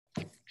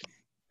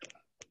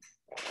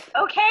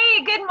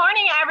Okay, good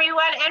morning,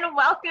 everyone, and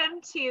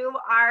welcome to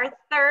our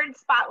third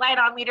Spotlight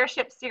on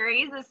Leadership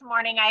series. This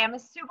morning, I am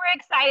super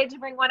excited to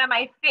bring one of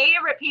my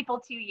favorite people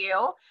to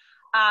you,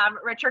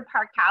 Richard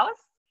Parkhouse.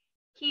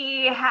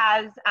 He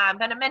has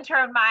been a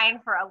mentor of mine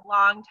for a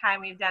long time.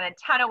 We've done a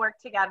ton of work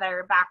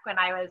together back when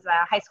I was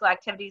a high school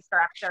activities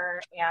director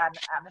and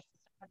assistant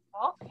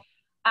principal.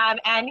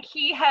 And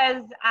he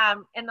has,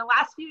 in the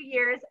last few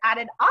years,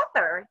 added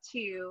author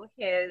to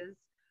his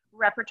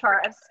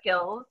repertoire of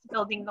skills,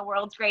 building the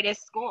world's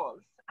greatest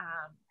schools.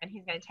 And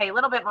he's going to tell you a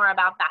little bit more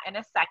about that in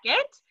a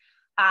second.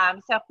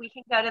 So if we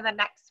can go to the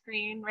next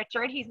screen,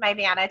 Richard, he's my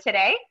Vanna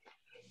today.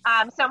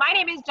 So my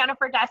name is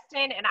Jennifer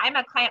Duston, and I'm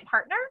a client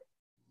partner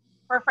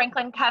for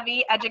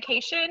FranklinCovey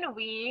Education.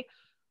 We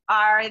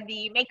are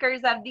the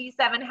makers of the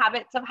 7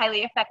 habits of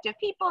highly effective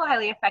people,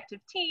 highly effective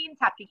teens,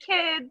 happy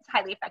kids,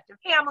 highly effective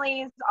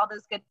families, all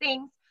those good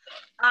things.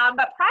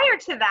 But prior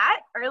to that,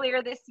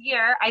 earlier this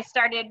year, I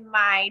started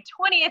my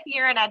 20th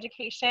year in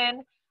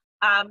education,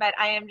 but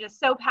I am just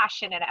so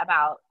passionate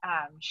about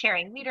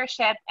sharing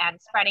leadership and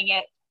spreading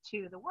it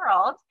to the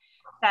world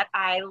that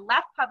I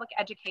left public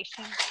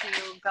education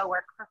to go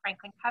work for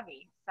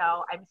FranklinCovey.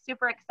 So I'm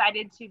super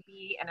excited to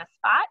be in a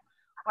spot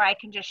where I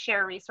can just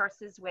share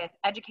resources with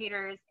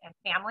educators and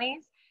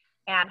families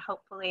and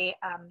hopefully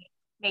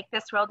make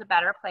this world a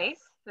better place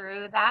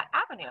through that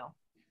avenue.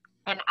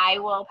 And I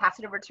will pass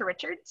it over to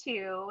Richard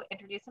to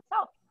introduce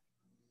himself.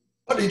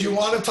 Oh, did you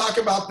want to talk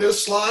about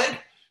this slide?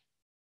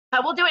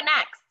 We'll do it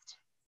next.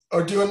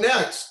 Or do it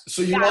next?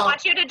 So I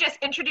want you to just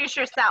introduce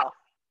yourself.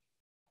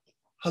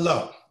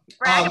 Hello.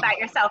 Brag about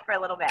yourself for a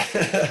little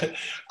bit.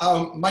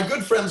 My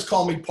good friends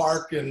call me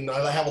Park, and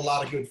I have a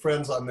lot of good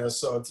friends on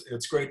this, so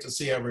it's great to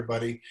see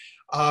everybody.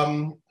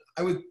 I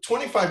was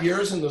 25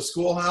 years in the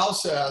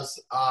schoolhouse as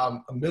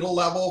a middle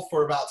level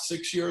for about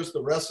 6 years.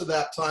 The rest of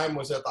that time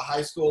was at the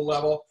high school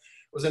level.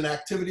 Was an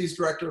activities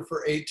director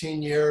for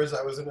 18 years.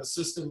 I was an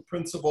assistant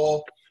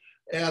principal.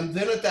 And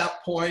then at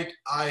that point,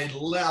 I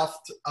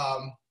left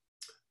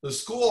the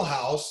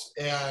schoolhouse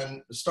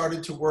and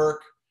started to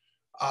work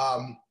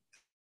I'm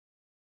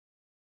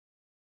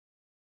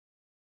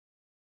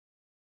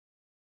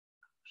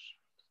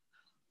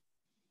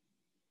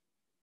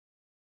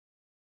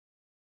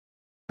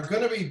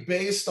going to be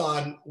based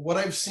on what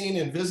I've seen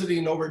in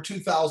visiting over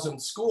 2,000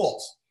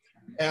 schools.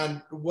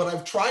 And what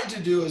I've tried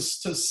to do is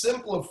to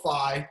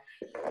simplify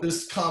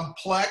this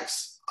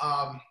complex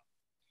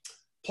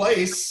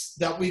place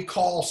that we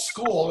call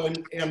school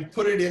and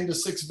put it into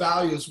 6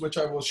 values, which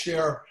I will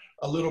share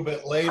a little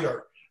bit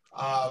later.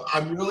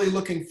 I'm really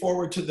looking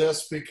forward to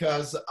this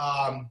because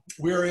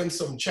we're in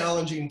some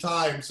challenging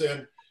times.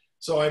 And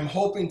so I'm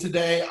hoping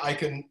today I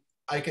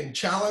can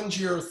challenge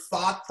your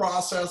thought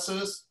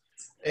processes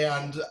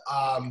and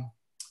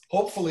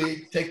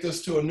hopefully take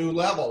this to a new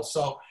level.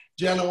 So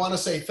Jen, I want to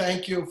say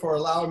thank you for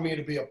allowing me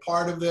to be a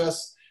part of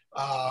this.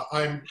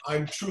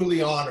 I'm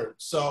truly honored.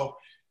 So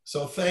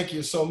thank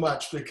you so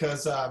much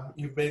because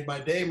you've made my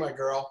day, my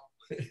girl.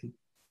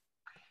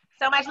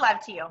 So much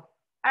love to you. All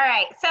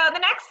right, so the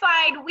next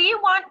slide, we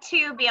want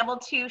to be able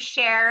to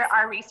share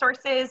our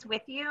resources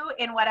with you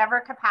in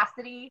whatever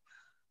capacity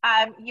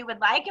you would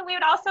like, and we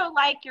would also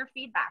like your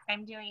feedback.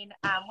 I'm doing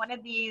one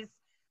of these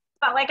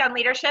Spotlight on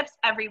Leaderships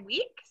every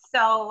week.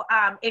 So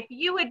if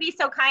you would be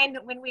so kind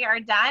when we are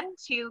done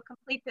to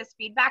complete this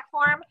feedback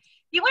form,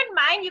 if you wouldn't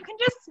mind, you can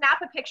just snap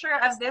a picture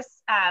of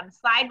this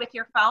slide with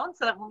your phone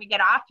so that when we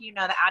get off, you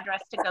know the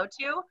address to go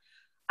to.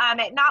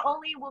 It not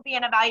only will be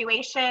an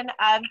evaluation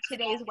of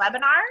today's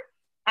webinar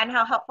and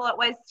how helpful it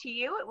was to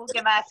you, it will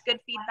give us good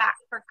feedback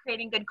for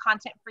creating good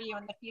content for you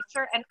in the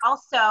future, and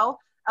also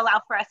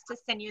allow for us to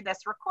send you this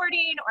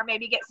recording or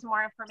maybe get some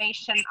more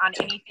information on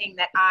anything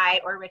that I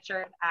or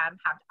Richard have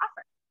to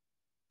offer.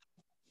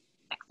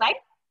 Next slide.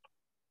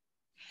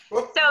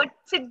 Whoop. So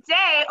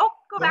today,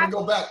 Let me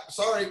go back,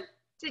 sorry.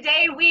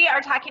 Today we are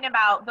talking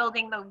about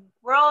building the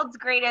world's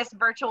greatest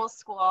virtual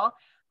school.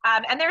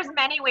 And there's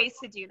many ways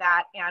to do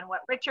that. And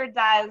what Richard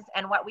does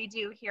and what we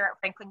do here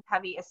at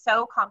FranklinCovey is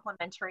so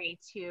complementary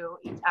to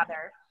each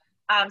other.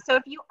 So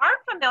if you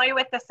aren't familiar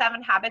with the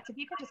 7 habits, if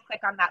you could just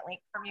click on that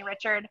link for me,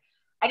 Richard.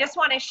 I just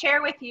want to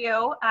share with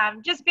you,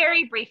 just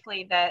very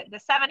briefly, the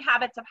 7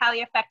 habits of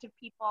highly effective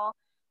people.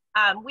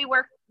 We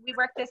work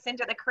this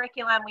into the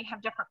curriculum. We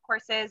have different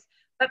courses,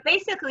 but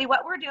basically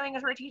what we're doing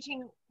is we're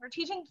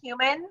teaching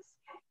humans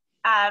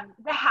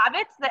the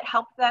habits that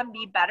help them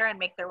be better and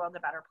make their world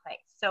a better place.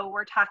 So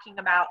we're talking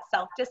about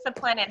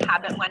self-discipline and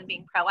habit 1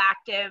 being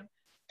proactive.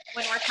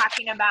 When we're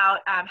talking about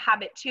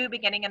habit 2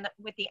 beginning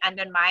with the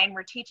end in mind,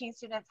 we're teaching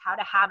students how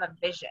to have a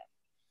vision.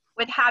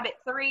 With habit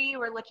 3,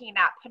 we're looking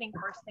at putting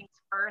first things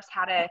first,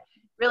 how to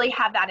really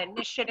have that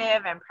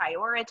initiative and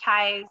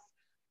prioritize.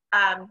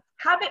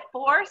 Habit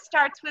 4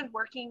 starts with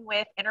working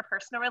with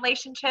interpersonal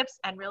relationships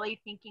and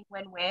really thinking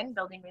win-win,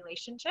 building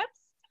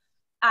relationships.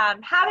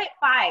 Habit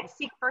 5,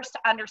 seek first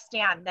to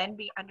understand, then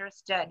be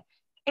understood.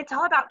 It's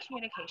all about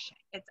communication.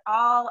 It's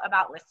all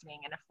about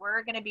listening. And if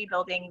we're going to be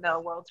building the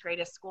world's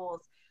greatest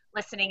schools,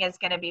 listening is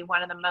going to be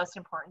one of the most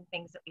important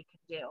things that we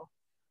can do.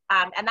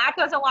 And that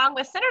goes along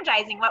with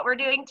synergizing what we're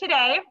doing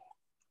today,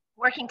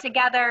 working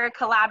together,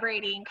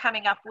 collaborating,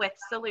 coming up with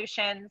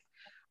solutions,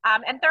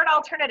 and third,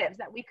 alternatives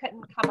that we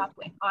couldn't come up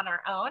with on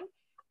our own.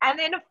 And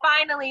then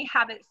finally,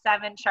 habit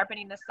 7,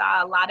 sharpening the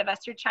saw. A lot of us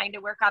are trying to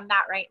work on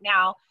that right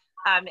now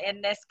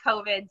in this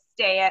COVID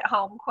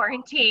stay-at-home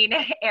quarantine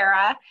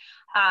era.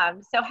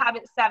 So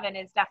habit 7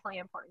 is definitely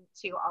important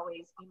to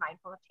always be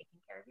mindful of taking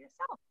care of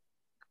yourself.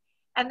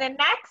 And then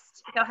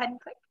next, go ahead and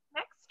click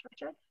next,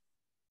 Richard.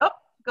 Oh,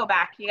 go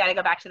back. You got to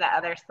go back to that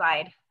other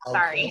slide.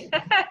 Sorry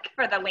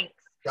for the links.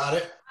 Got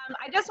it.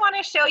 I just want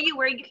to show you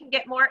where you can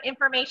get more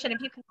information.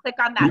 If you can click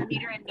on that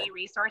LeaderinMe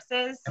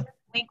resources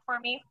link for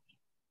me.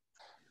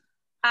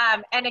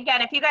 And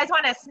again, if you guys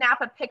want to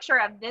snap a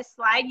picture of this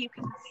slide, you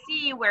can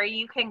see where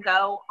you can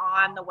go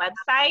on the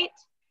website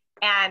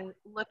and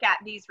look at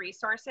these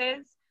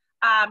resources.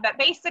 But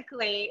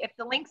basically, if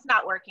the link's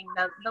not working,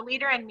 the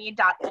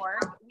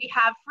leaderinme.org, we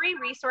have free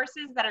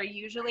resources that are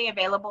usually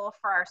available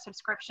for our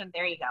subscription.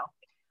 There you go.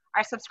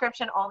 Our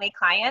subscription only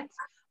clients.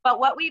 But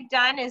what we've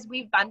done is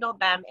we've bundled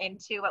them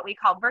into what we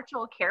call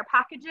virtual care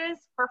packages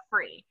for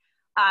free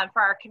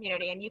for our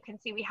community. And you can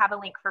see we have a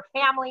link for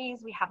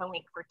families, we have a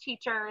link for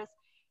teachers,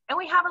 and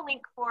we have a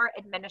link for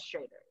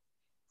administrators.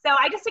 So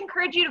I just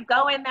encourage you to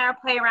go in there,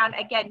 play around.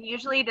 Again,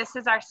 usually this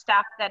is our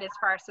stuff that is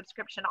for our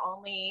subscription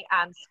only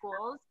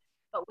schools,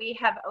 but we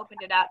have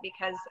opened it up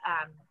because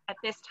at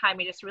this time,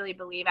 we just really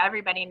believe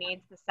everybody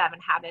needs the 7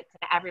 habits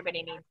and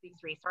everybody needs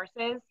these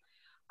resources.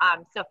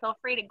 So feel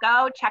free to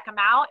go check them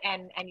out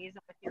and use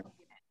them with your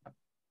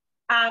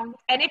students.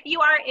 And if you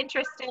are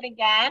interested,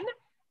 again,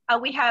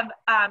 we have,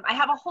 I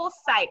have a whole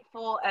site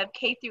full of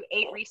K through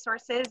 8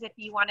 resources if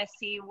you want to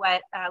see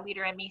what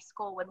LeaderinMe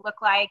School would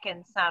look like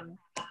and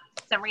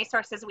some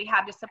resources we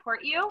have to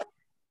support you.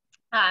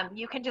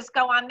 You can just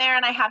go on there,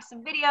 and I have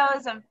some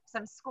videos of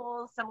some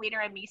schools, some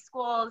LeaderinMe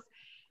schools,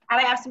 and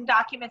I have some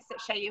documents that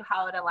show you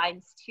how it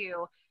aligns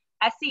to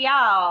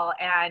SEL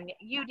and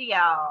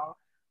UDL,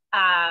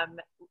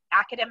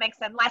 academics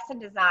and lesson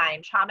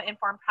design,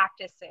 trauma-informed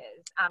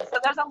practices. So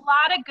there's a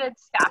lot of good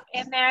stuff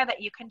in there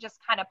that you can just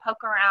kind of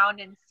poke around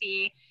and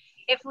see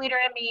if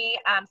LeaderinMe,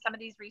 some of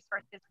these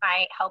resources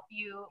might help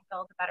you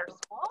build a better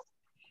school.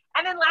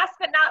 And then last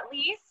but not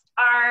least,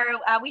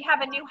 we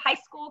have a new high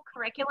school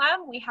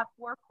curriculum. We have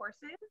 4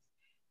 courses.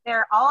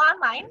 They're all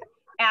online,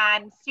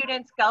 and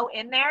students go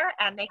in there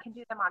and they can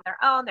do them on their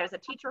own. There's a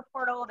teacher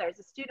portal, there's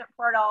a student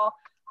portal.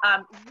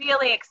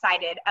 Really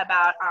excited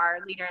about our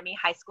LeaderinMe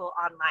High School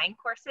online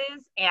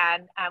courses,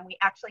 and we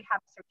actually have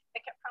a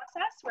certificate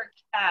process where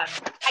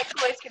high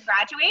schoolers can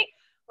graduate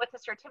with a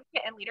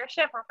certificate in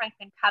leadership or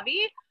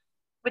FranklinCovey,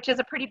 which is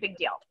a pretty big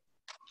deal.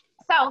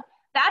 So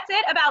that's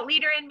it about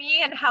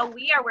LeaderinMe and how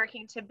we are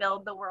working to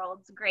build the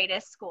world's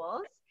greatest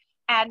schools.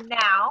 And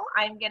now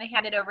I'm going to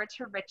hand it over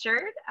to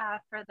Richard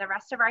for the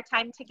rest of our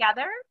time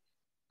together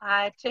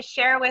to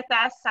share with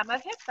us some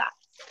of his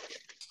thoughts.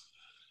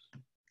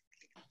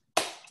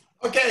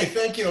 Okay,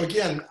 thank you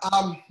again.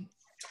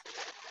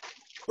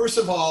 First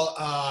of all,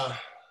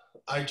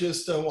 I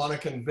just want to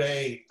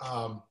convey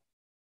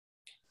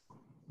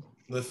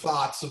the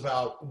thoughts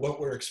about what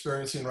we're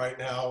experiencing right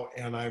now,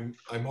 and I'm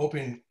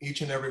hoping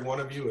each and every one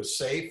of you is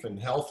safe and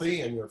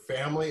healthy, and your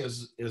family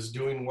is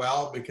doing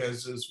well,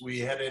 because as we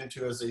head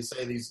into, as they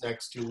say, these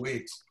next 2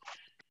 weeks,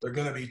 they're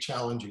going to be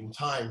challenging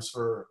times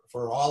for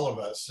all of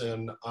us,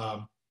 and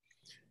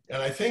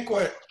I think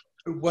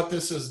what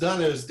this has done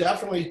is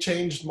definitely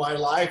changed my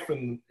life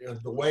and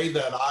the way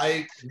that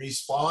I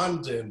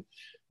respond. And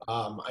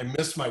I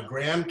miss my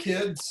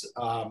grandkids.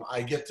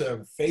 I get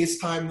to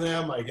FaceTime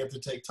them. I get to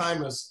take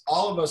time, as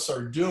all of us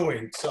are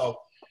doing. So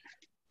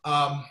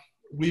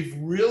we've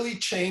really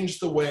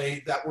changed the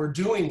way that we're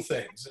doing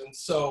things. And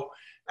so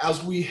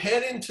as we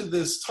head into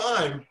this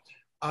time,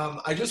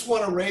 I just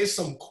want to raise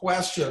some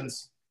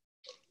questions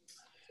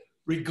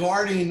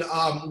regarding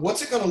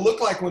what's it going to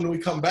look like when we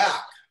come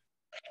back?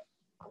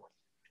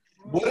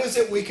 What is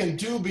it we can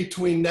do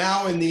between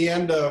now and the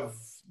end of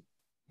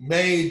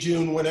May,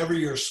 June, whenever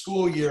your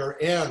school year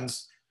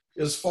ends,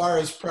 as far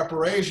as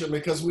preparation?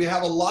 Because we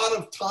have a lot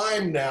of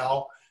time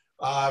now,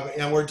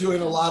 and we're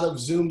doing a lot of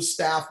Zoom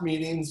staff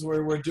meetings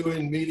where we're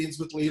doing meetings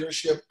with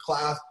leadership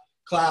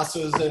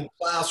classes and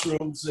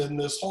classrooms and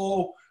this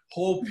whole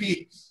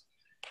piece.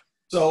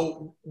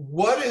 So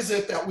what is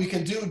it that we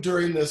can do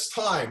during this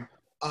time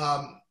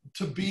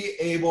to be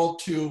able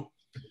to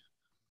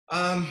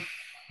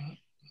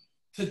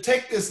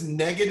take this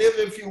negative,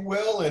 if you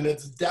will, and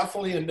it's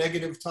definitely a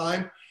negative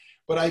time,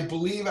 but I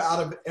believe out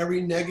of every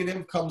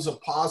negative comes a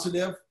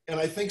positive, and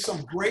I think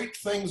some great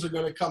things are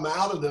going to come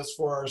out of this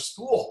for our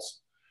schools.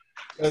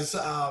 Because,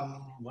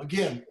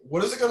 again,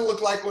 what is it going to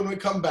look like when we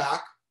come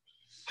back?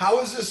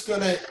 How is this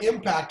going to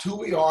impact who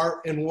we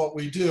are and what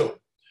we do?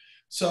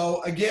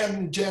 So,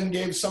 again, Jen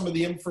gave some of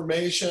the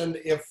information.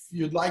 If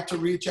you'd like to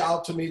reach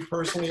out to me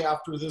personally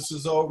after this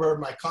is over,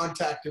 my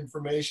contact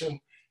information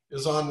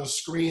is on the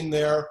screen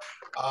there,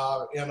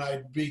 and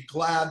I'd be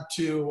glad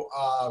to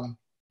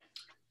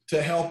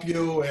help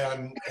you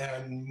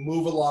and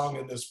move along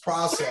in this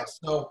process.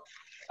 So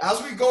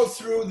as we go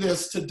through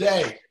this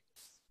today,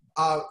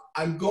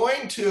 I'm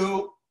going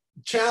to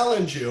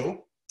challenge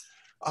you.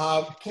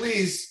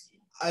 Please,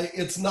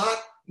 it's not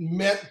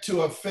meant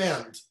to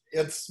offend.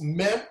 It's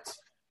meant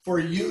for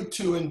you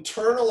to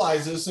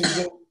internalize this and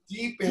go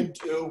deep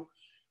into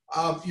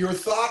your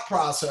thought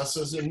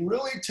processes and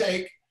really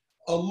take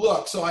a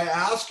look. So I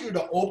ask you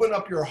to open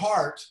up your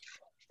heart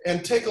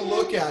and take a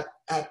look at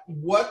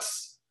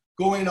what's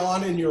going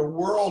on in your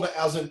world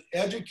as an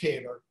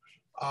educator.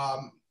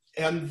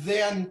 And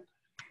then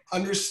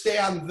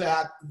understand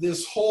that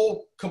this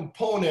whole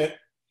component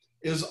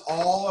is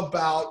all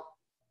about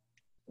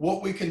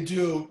what we can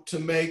do to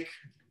make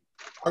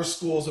our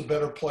schools a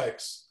better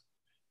place.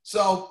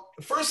 So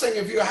the first thing,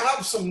 if you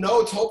have some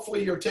notes,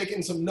 hopefully you're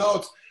taking some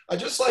notes, I'd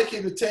just like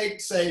you to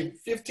take, say,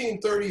 15,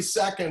 30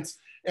 seconds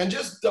and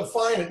just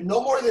define it.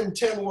 No more than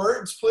 10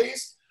 words,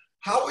 please.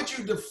 How would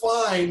you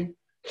define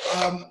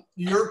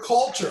your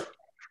culture?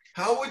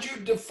 How would you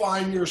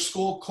define your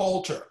school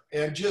culture?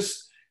 And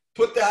just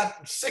put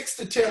that 6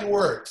 to 10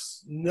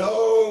 words.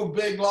 No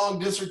big, long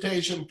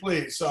dissertation,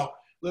 please. So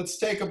let's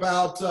take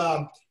about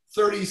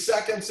 30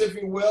 seconds, if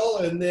you will,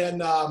 and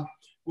then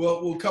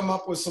we'll come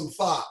up with some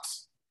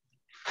thoughts.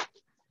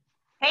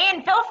 Hey,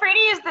 and feel free to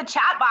use the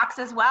chat box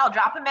as well.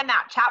 Drop them in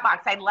that chat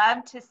box. I'd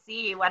love to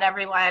see what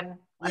everyone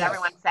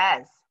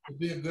says. It'd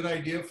be a good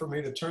idea for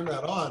me to turn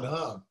that on,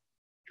 huh?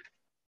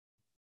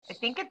 I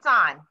think it's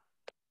on.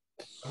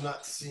 I'm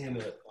not seeing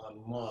it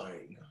on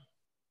mine.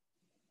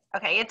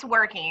 Okay, it's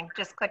working.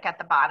 Just click at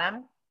the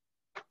bottom.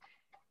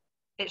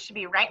 It should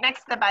be right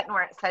next to the button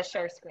where it says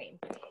share screen.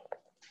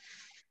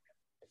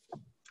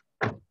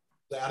 Is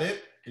that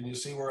it? Can you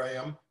see where I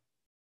am?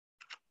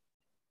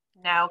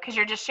 No, because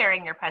you're just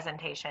sharing your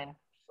presentation.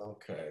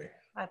 Okay.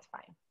 That's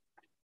fine.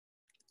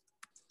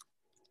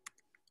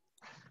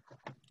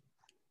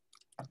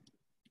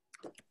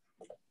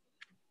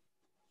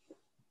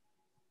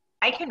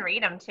 I can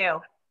read them too.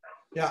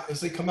 Yeah,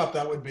 as they come up,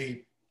 that would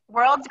be.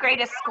 World's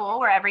greatest school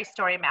where every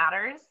story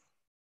matters.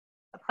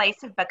 A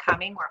place of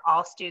becoming where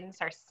all students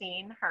are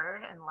seen,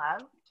 heard, and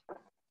loved.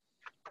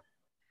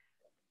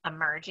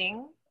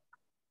 Emerging.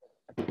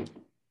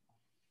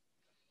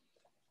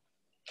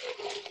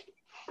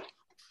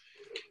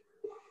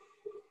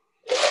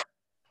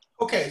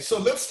 Okay, so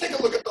let's take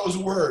a look at those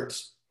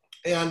words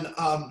and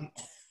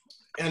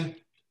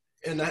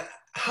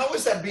how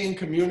is that being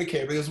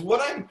communicated? Because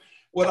what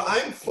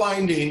I'm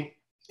finding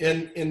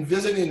in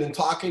visiting and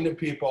talking to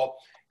people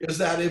is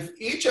that if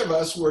each of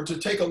us were to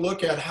take a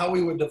look at how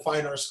we would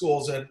define our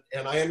schools, and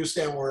I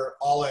understand we're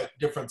all at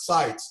different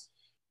sites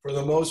for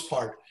the most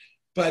part,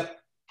 but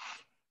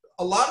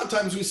a lot of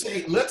times we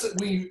say,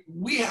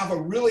 we have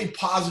a really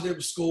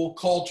positive school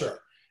culture.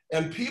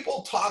 And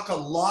people talk a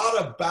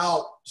lot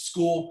about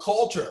school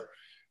culture.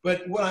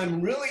 But what I'm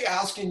really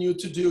asking you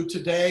to do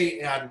today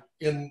and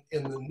in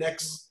the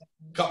next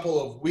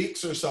couple of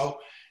weeks or so,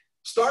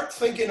 start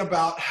thinking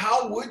about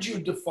how would you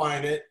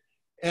define it,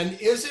 and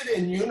is it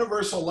in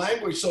universal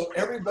language so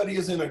everybody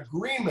is in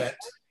agreement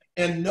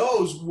and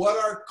knows what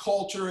our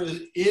culture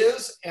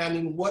is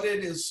and what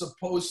it is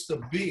supposed to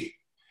be.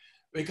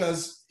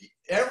 Because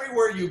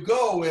everywhere you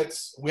go,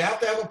 we have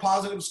to have a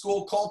positive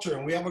school culture,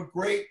 and we have a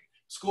great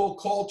school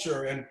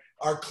culture, and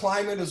our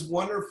climate is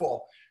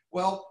wonderful.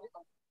 Well,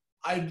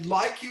 I'd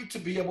like you to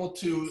be able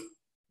to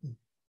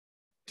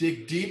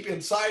dig deep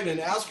inside and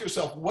ask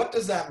yourself, what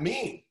does that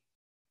mean?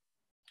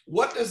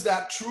 What does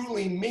that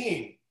truly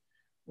mean?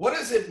 What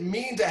does it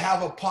mean to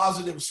have a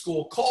positive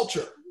school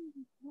culture?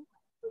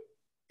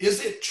 Is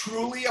it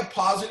truly a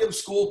positive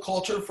school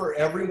culture for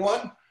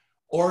everyone?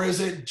 Or is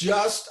it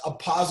just a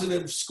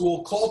positive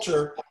school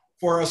culture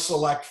for a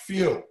select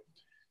few?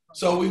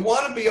 So we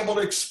want to be able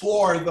to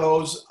explore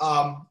those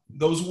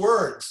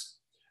words.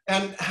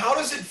 And how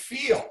does it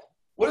feel?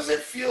 What does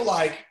it feel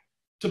like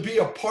to be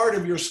a part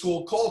of your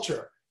school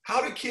culture? How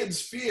do kids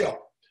feel?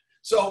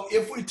 So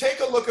if we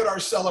take a look at our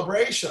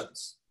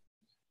celebrations,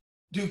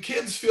 do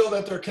kids feel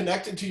that they're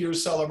connected to your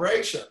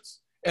celebrations?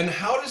 And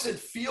how does it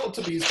feel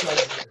to be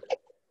celebrated?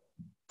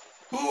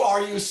 Who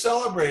are you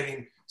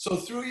celebrating? So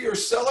through your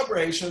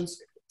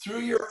celebrations, through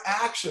your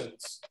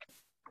actions,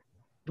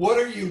 what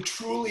are you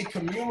truly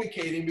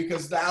communicating?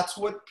 Because that's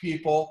what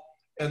people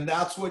and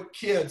that's what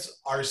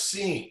kids are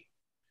seeing.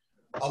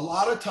 A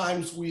lot of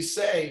times we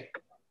say,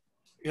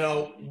 you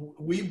know,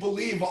 we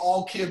believe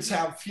all kids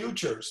have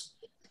futures,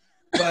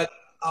 but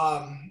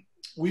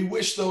we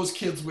wish those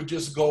kids would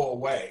just go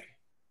away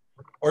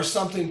or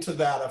something to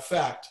that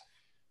effect.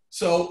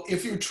 So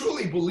if you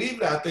truly believe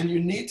that, then you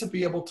need to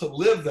be able to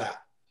live that.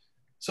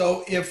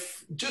 So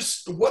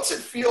what's it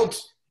feel,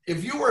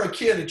 if you were a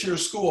kid at your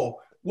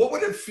school, what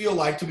would it feel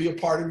like to be a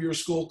part of your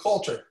school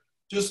culture?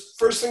 Just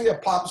first thing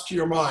that pops to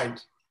your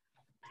mind.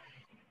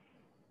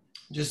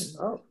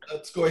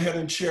 Let's go ahead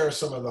and share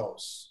some of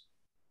those.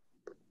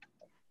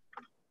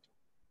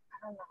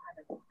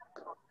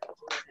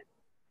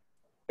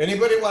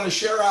 Anybody want to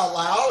share out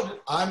loud?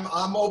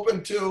 I'm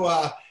open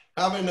to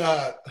having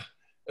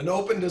an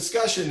open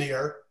discussion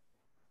here.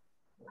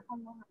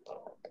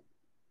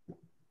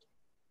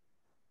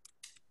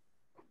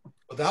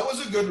 that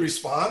was a good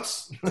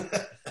response.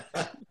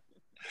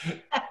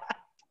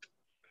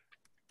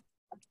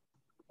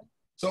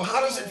 So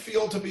how does it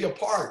feel to be a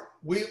part?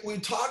 We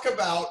talk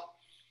about,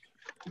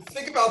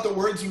 think about the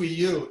words we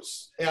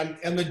use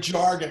and the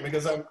jargon,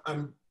 because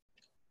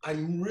I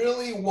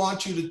really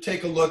want you to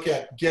take a look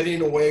at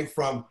getting away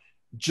from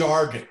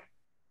jargon,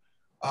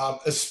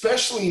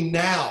 especially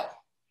now,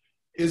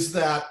 is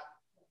that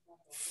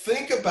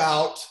think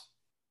about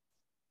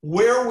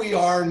where we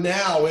are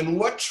now and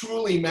what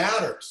truly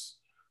matters.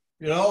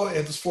 You know,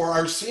 it's for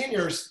our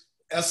seniors,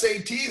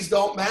 SATs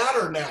don't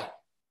matter now.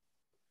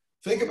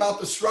 Think about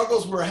the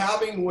struggles we're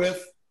having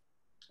with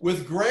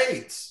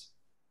grades.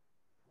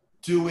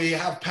 Do we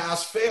have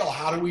pass fail?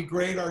 How do we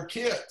grade our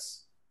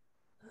kids?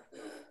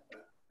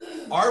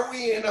 Are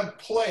we in a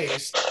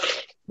place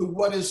to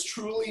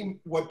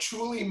what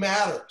truly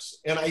matters?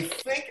 And I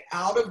think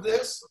out of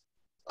this,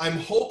 I'm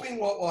hoping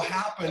what will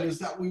happen is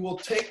that we will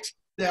take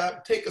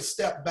a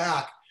step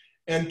back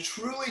and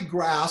truly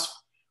grasp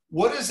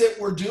what is it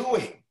we're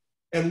doing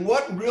and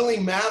what really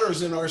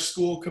matters in our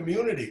school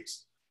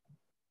communities.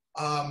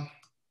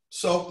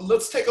 So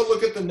let's take a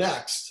look at the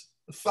next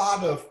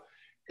thought of,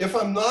 if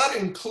I'm not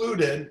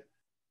included,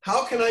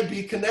 how can I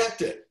be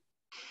connected?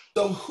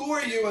 So who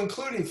are you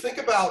including? Think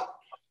about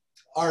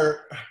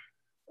our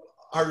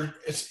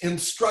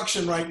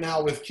instruction right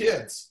now with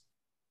kids.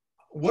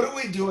 What are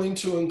we doing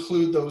to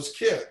include those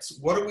kids?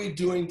 What are we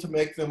doing to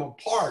make them a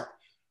part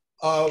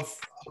of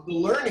the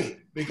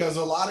learning? Because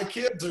a lot of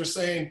kids are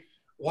saying,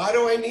 why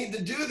do I need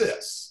to do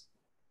this?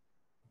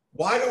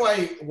 Do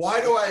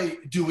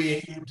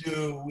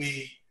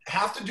we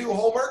have to do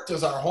homework?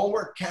 Does our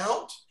homework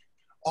count?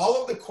 All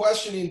of the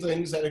questioning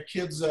things that are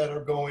kids that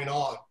are going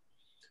on.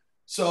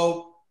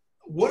 So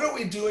what are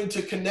we doing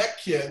to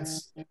connect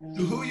kids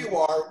to who you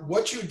are,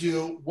 what you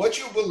do, what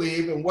you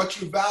believe, and what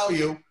you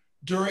value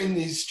during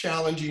these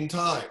challenging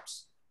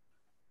times?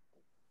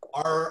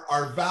 Are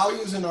our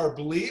values and our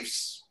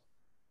beliefs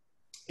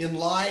in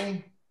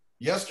line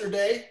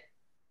yesterday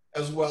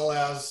as well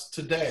as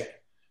today?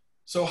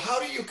 So how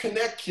do you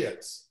connect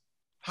kids?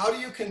 How do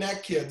you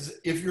connect kids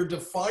if you're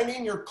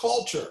defining your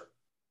culture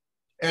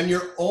and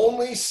you're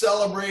only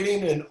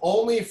celebrating and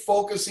only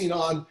focusing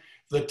on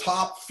the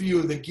top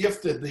few, the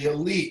gifted, the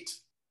elite?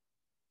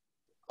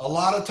 A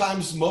lot of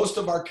times, most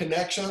of our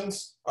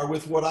connections are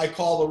with what I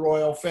call the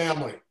royal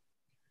family.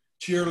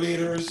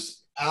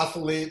 Cheerleaders,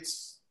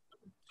 athletes,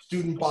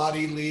 student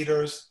body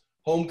leaders,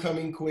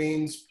 homecoming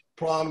queens,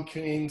 prom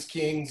queens,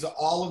 kings,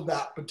 all of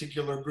that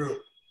particular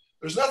group.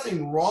 There's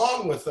nothing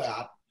wrong with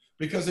that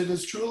because it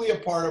is truly a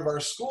part of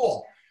our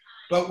school.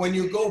 But when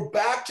you go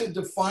back to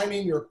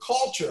defining your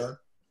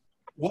culture,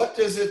 what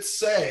does it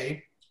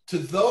say to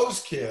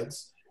those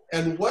kids?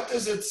 And what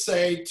does it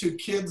say to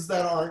kids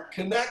that aren't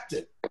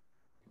connected?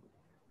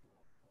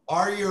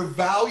 Are your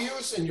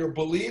values and your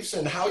beliefs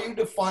and how you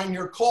define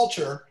your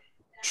culture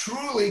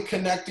truly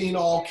connecting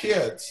all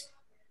kids?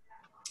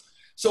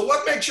 So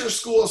what makes your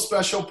school a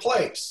special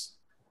place?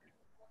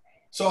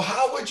 So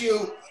how would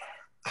you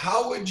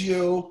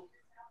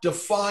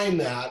define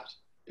that?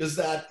 Is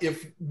that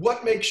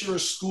what makes your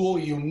school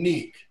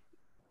unique?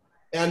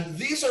 And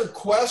these are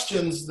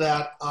questions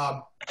that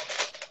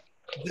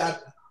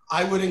that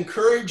I would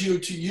encourage you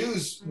to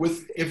use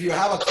if you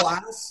have a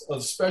class,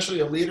 especially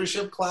a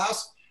leadership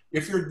class.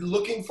 If you're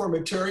looking for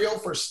material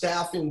for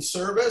staff in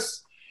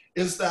service,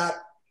 is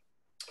that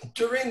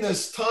during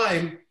this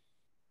time,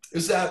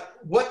 is that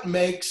what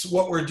makes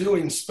what we're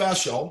doing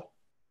special?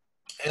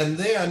 And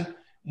then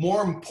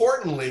more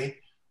importantly,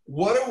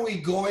 what are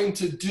we going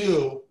to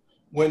do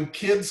when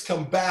kids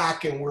come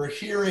back? And we're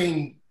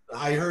hearing,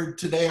 I heard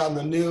today on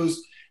the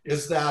news,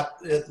 is that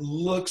it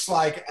looks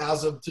like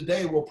as of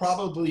today, we'll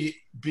probably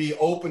be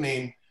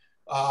opening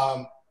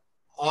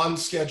on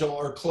schedule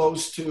or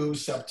close to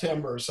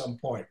September at some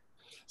point.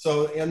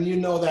 So, and you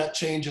know that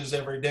changes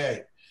every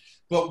day.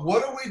 But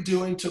what are we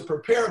doing to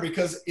prepare?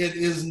 Because it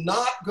is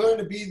not going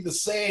to be the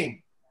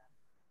same.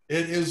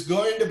 It is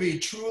going to be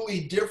truly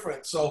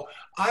different. So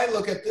I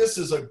look at this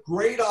as a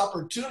great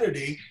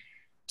opportunity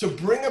to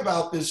bring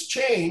about this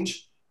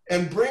change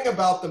and bring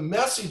about the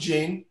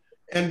messaging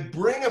and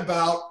bring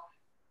about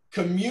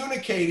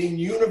communicating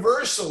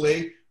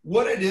universally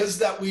what it is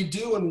that we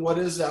do and what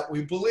it is that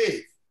we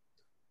believe.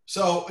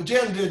 So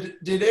Jen,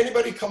 did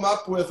anybody come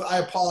up with, I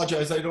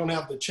apologize, I don't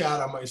have the chat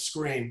on my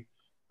screen.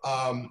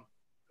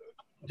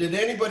 Did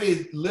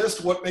anybody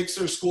list what makes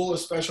their school a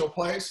special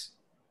place?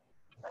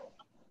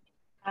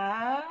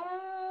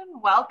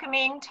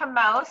 Welcoming to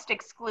most,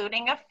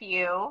 excluding a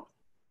few.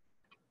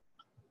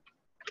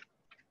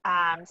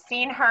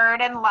 Seen,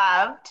 heard, and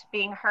loved.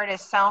 Being heard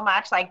is so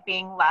much like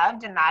being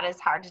loved, and that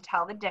is hard to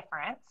tell the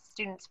difference.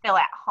 Students feel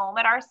at home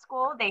at our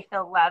school. They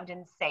feel loved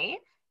and safe.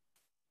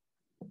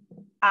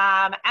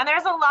 And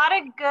there's a lot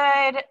of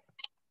good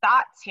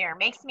thoughts here.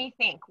 Makes me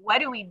think, what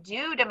do we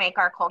do to make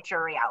our culture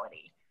a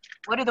reality?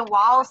 What do the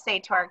walls say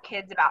to our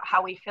kids about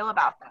how we feel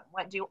about them?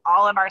 What do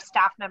all of our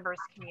staff members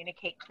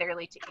communicate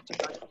clearly to each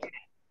of our students?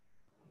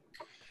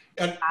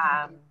 And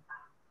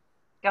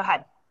Go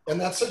ahead.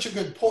 that's such a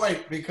good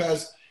point,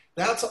 because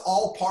that's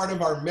all part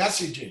of our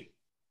messaging,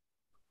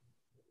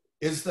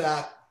 is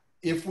that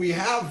if we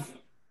have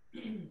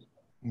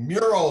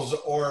murals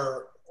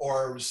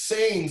or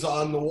sayings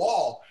on the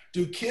wall,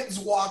 do kids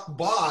walk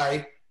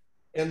by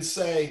and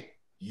say,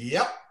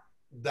 yep,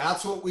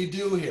 that's what we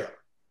do here?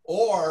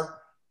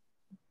 Or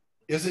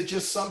is it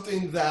just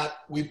something that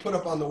we put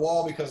up on the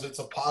wall because it's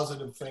a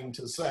positive thing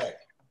to say?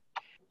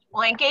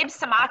 Well, and Gabe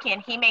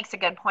Samakian, he makes a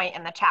good point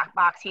in the chat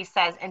box. He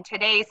says, in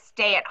today's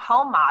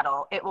stay-at-home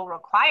model, it will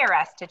require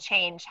us to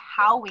change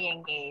how we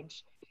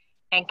engage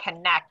and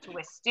connect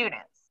with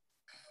students.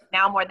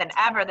 Now more than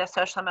ever, the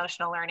social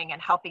emotional learning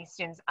and helping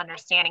students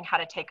understanding how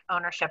to take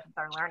ownership of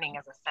their learning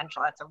is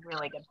essential. That's a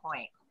really good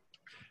point.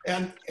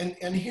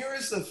 And here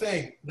is the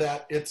thing,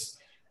 that it's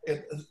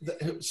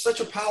such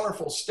a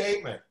powerful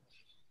statement,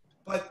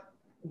 but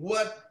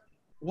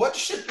what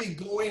should be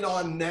going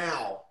on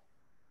now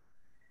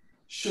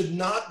should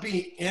not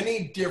be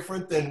any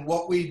different than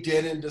what we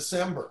did in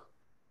December.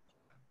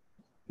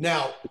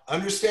 Now,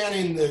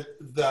 understanding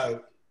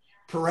the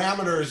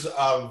parameters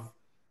of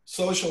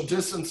social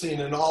distancing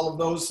and all of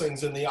those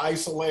things, and the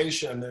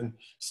isolation and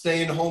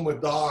staying home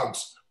with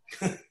dogs,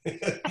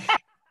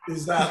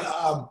 is that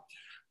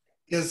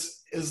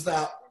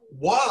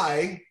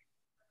why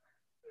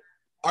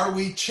are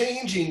we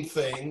changing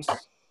things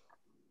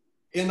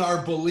in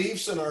our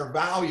beliefs and our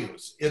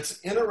values? It's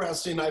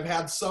interesting. I've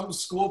had some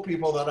school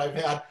people that I've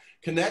had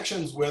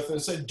connections with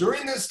and said,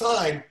 during this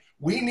time,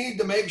 we need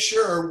to make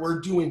sure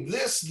we're doing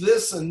this,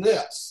 this, and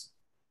this.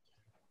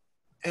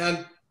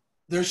 And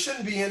there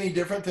shouldn't be any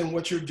different than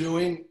what you're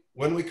doing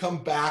when we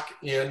come back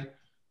in,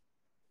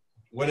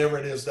 whenever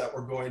it is that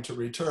we're going to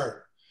return.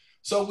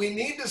 So we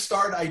need to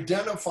start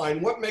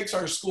identifying what makes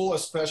our school a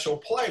special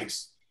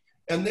place,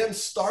 and then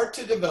start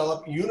to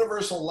develop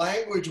universal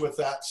language with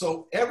that,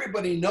 so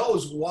everybody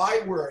knows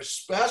why we're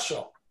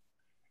special.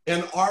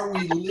 And are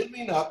we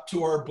living up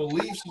to our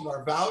beliefs and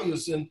our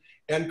values,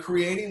 and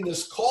creating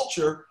this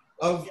culture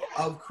of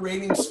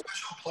creating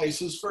special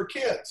places for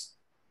kids?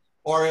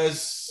 Or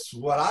as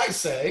what I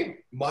say,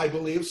 my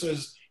beliefs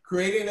is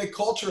creating a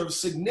culture of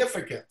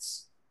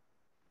significance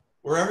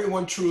where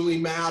everyone truly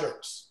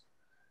matters.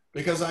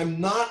 Because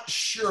I'm not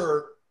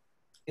sure,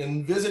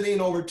 in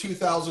visiting over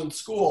 2,000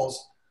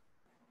 schools,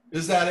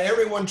 is that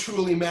everyone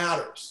truly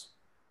matters.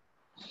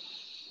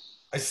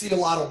 I see a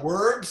lot of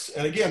words,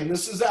 and again,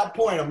 this is that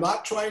point. I'm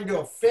not trying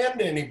to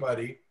offend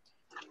anybody.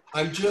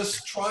 I'm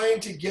just trying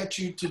to get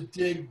you to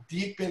dig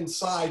deep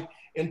inside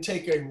and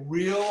take a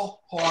real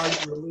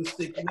hard,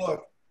 realistic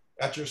look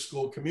at your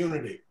school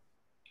community.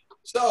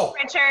 So,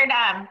 Richard,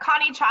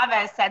 Connie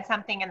Chavez said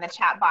something in the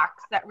chat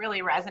box that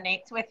really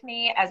resonates with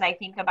me as I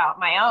think about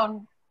my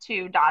own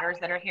two daughters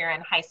that are here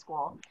in high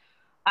school.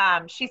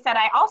 She said,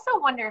 I also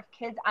wonder if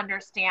kids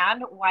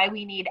understand why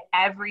we need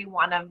every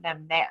one of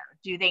them there.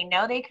 Do they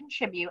know they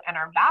contribute and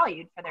are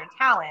valued for their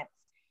talents,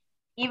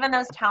 even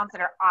those talents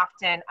that are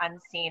often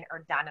unseen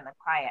or done in the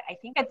quiet? I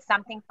think it's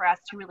something for us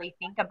to really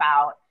think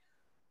about,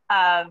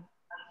 of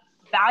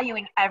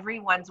valuing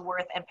everyone's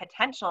worth and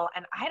potential.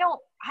 And I don't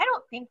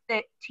think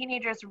that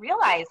teenagers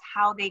realize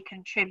how they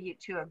contribute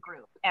to a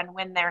group and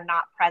when they're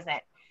not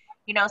present.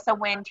 You know, so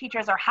when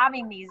teachers are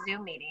having these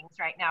Zoom meetings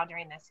right now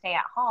during the stay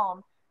at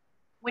home,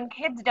 when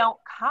kids don't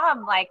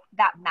come, like,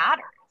 that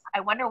matters. I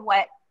wonder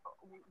what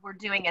we're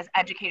doing as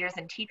educators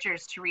and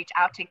teachers to reach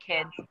out to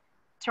kids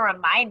to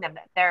remind them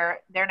that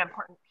they're an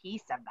important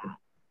piece of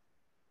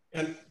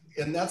that.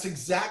 And that's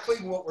exactly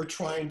what we're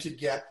trying to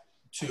get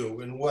to.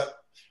 And what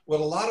a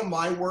lot of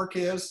my work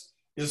is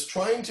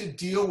trying to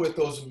deal with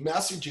those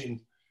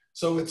messaging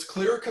so it's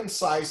clear,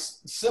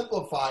 concise,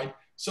 simplified,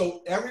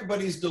 so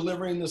everybody's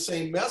delivering the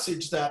same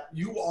message that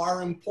you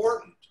are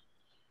important.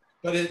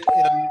 But and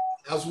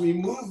as we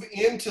move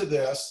into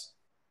this,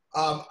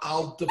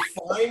 I'll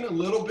define a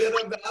little bit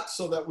of that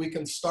so that we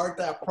can start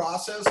that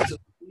process to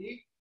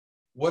see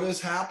what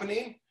is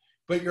happening.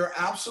 But you're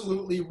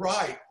absolutely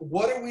right.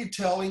 What are we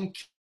telling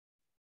kids?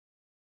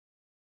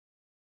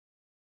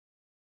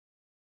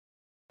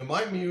 Am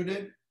I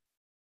muted?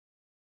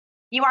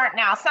 You aren't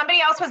now.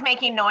 Somebody else was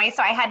making noise,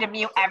 so I had to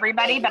mute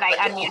everybody, but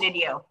I unmuted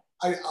you.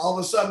 All of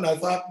a sudden, I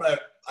thought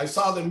that I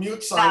saw the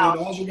mute sign, and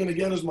all you're going to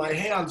get is my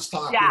hands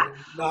talking. Yeah,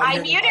 I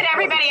muted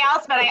everybody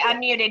else, but I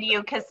unmuted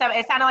you because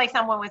it sounded like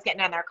someone was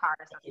getting in their car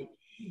or something.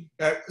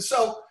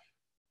 So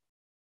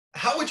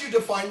how would you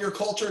define your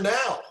culture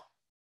now?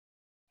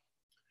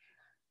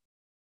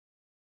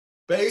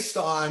 Based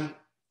on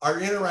our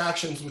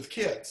interactions with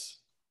kids,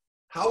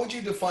 how would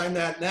you define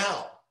that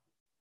now?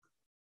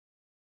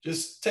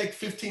 Just take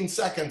 15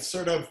 seconds,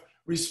 sort of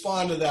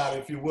respond to that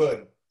if you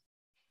would.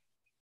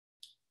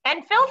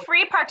 And feel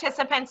free,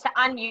 participants, to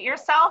unmute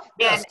yourself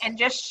and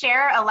just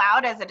share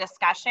aloud as a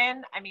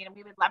discussion. I mean,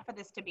 we would love for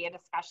this to be a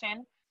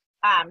discussion.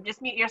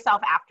 Just mute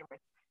yourself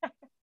afterwards.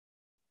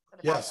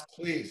 Yes,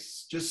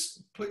 please.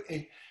 Just put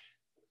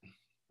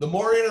the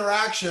more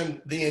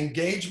interaction, the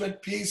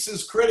engagement piece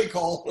is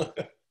critical.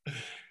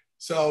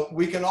 So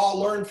we can all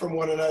learn from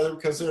one another,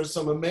 because there's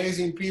some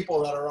amazing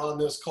people that are on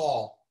this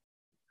call.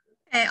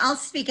 Okay, I'll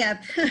speak up.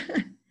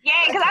 Yay,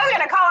 because I was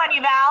going to call on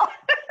you, Val.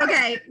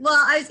 Okay,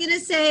 well, I was going to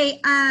say,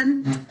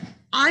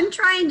 I'm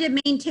trying to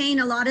maintain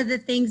a lot of the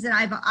things that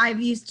I've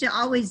used to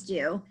always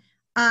do.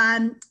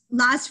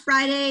 Last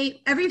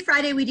Friday, every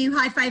Friday we do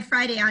High Five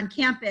Friday on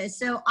campus.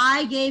 So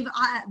I gave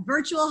a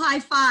virtual high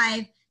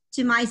five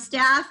to my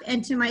staff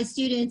and to my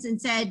students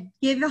and said,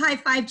 give a high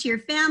five to your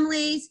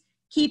families,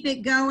 keep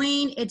it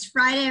going. It's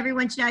Friday,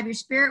 everyone should have your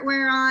spirit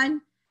wear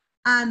on.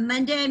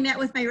 Monday, I met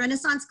with my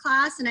Renaissance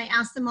class and I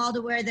asked them all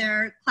to wear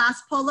their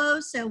class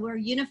polos. So we're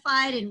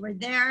unified and we're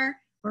there,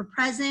 we're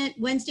present.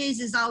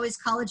 Wednesdays is always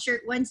collared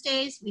shirt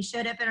Wednesdays. We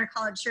showed up in our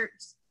collared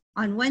shirts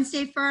on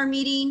Wednesday for our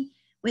meeting.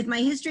 With my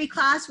history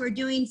class, we're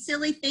doing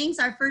silly things.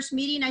 Our first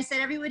meeting, I said,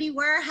 everybody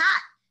wear a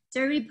hat.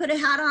 So everybody put a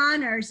hat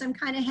on or some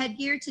kind of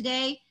headgear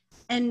today.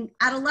 And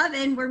at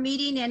 11, we're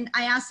meeting and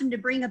I asked them to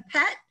bring a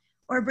pet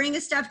or bring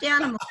a stuffed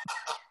animal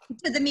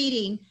to the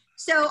meeting.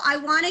 So I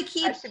want to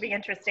keep that should be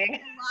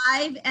interesting.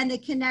 Alive and the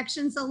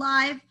connections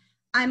alive.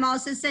 I'm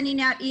also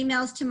sending out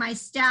emails to my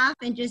staff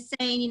and just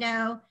saying, you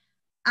know,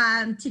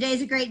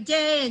 today's a great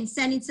day and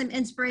sending some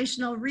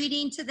inspirational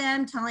reading to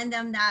them, telling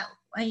them that,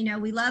 you know,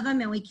 we love them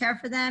and we care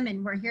for them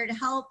and we're here to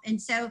help.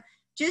 And so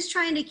just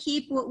trying to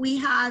keep what we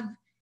have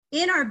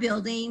in our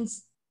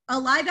buildings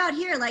alive out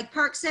here. Like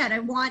Park said, I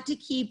want to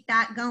keep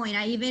that going.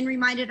 I even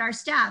reminded our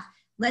staff,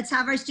 let's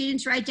have our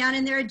students write down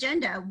in their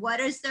agenda, what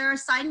is their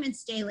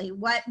assignments daily?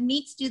 What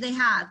meets do they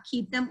have?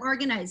 Keep them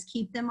organized,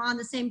 keep them on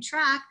the same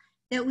track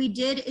that we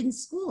did in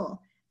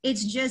school.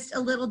 It's just a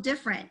little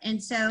different.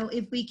 And so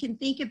if we can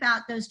think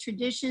about those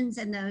traditions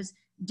and those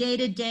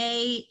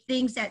day-to-day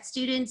things that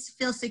students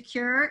feel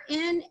secure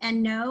in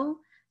and know,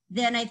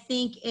 then I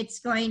think it's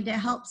going to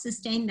help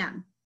sustain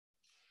them.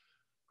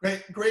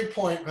 Great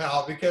point,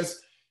 Val,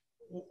 because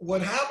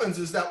what happens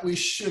is that we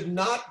should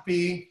not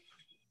be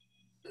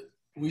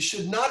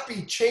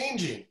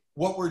changing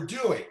what we're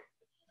doing,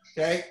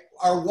 okay?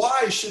 Our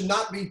why should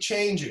not be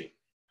changing.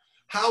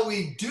 How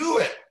we do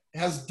it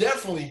has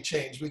definitely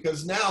changed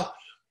because now,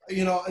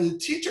 you know, the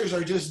teachers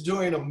are just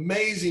doing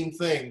amazing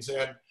things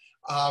and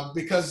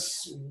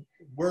because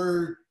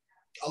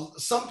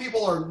some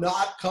people are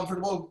not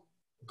comfortable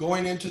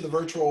going into the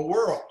virtual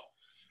world.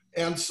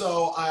 And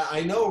so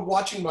I know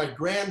watching my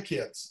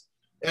grandkids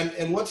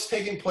and what's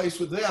taking place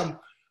with them,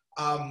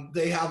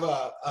 they have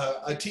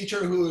a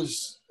teacher who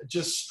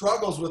just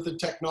struggles with the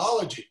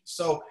technology.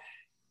 So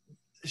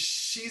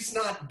she's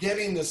not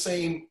getting the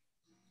same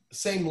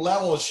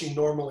level as she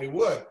normally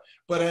would.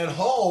 But at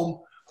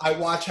home, I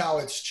watch how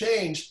it's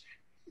changed.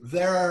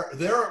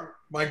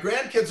 My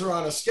grandkids are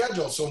on a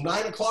schedule. So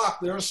 9 o'clock,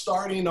 they're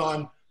starting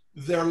on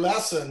their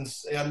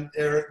lessons and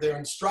their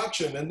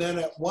instruction. And then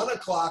at 1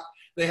 o'clock,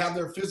 they have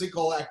their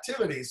physical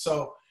activities.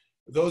 So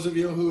those of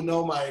you who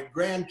know my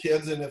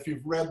grandkids, and if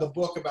you've read the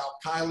book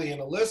about Kylie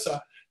and Alyssa,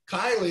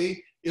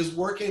 Kylie is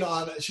working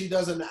on, she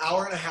does an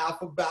hour and a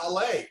half of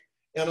ballet.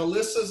 And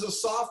Alyssa's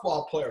a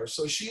softball player.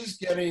 So she's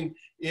getting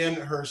in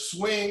her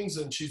swings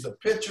and she's a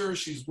pitcher.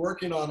 She's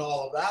working on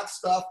all of that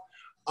stuff.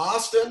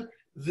 Austin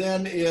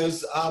then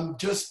is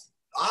just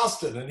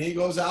Austin, and he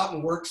goes out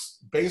and works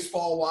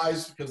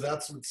baseball-wise because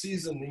that's what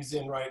season he's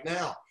in right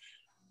now.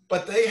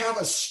 But they have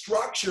a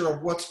structure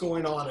of what's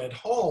going on at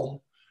home,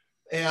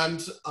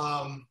 and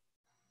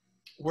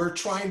we're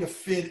trying to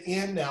fit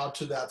in now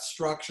to that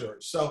structure.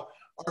 So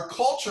our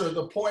culture,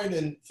 the point,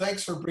 and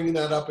thanks for bringing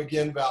that up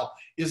again, Val,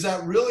 is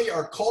that really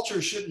our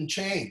culture shouldn't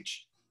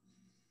change,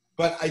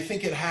 but I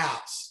think it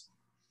has.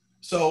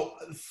 So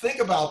think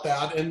about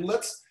that, and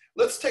let's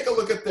take a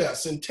look at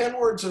this. In 10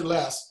 words or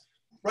less,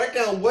 write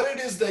down what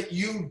it is that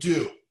you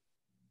do.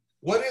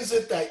 What is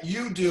it that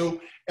you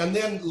do? And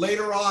then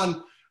later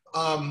on,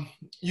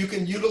 you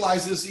can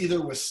utilize this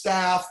either with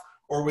staff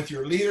or with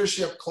your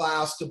leadership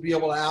class to be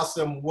able to ask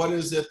them, what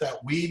is it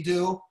that we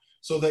do,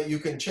 so that you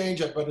can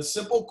change it. But a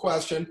simple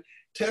question,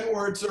 10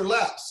 words or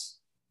less.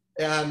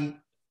 And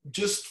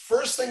just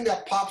first thing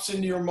that pops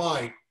into your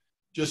mind,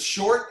 just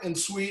short and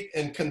sweet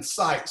and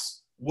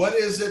concise. What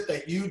is it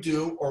that you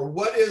do, or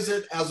what is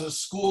it as a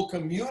school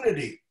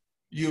community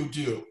you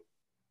do?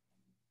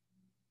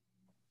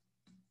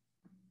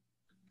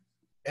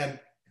 And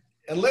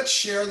let's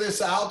share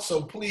this out.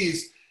 So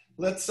please,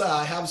 let's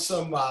have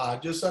some,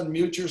 just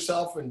unmute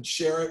yourself and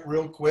share it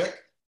real quick.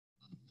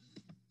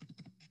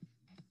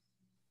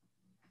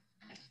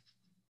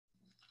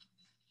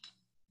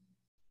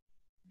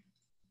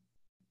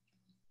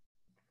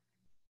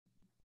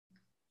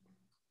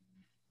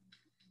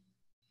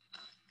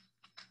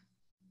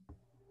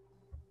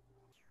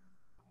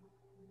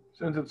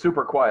 Since it's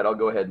super quiet, I'll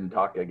go ahead and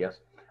talk, I guess.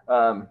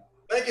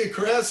 Thank you,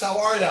 Chris. How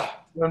are you?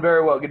 Doing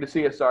very well. Good to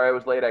see you. Sorry I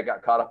was late. I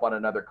got caught up on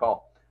another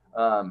call.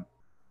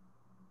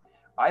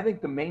 I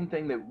think the main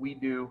thing that we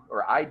do,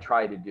 or I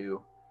try to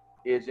do,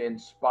 is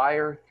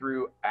inspire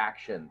through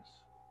actions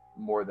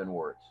more than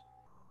words,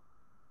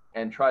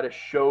 and try to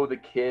show the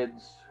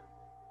kids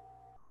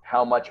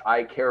how much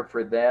I care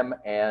for them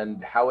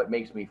and how it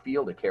makes me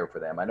feel to care for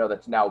them. I know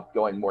that's now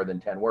going more than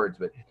 10 words,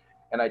 but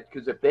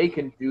because if they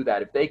can do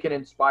that, if they can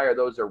inspire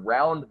those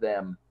around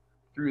them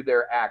through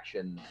their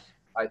actions,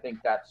 I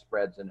think that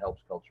spreads and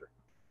helps culture.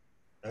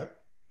 Okay.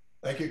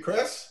 Thank you,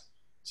 Chris.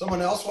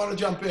 Someone else want to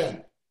jump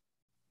in?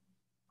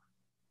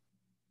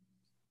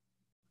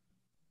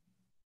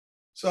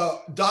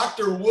 So,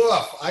 Dr.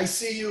 Wolf, I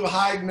see you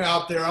hiding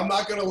out there. I'm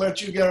not going to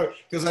let you get,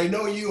 because I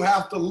know you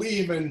have to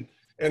leave and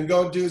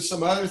go do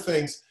some other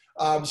things.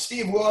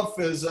 Steve Wolf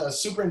is a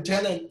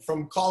superintendent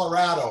from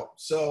Colorado.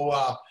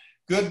 So,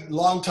 good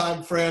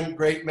longtime friend,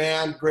 great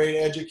man, great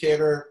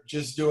educator,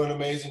 just doing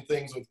amazing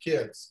things with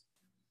kids.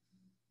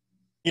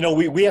 You know,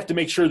 we have to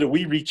make sure that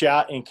we reach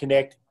out and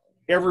connect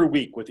every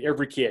week with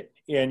every kid.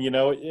 And, you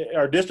know,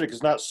 our district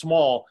is not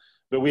small,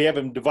 but we have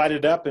them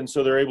divided up, and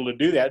so they're able to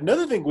do that.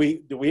 Another thing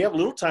that we have a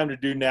little time to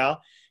do now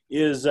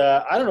is,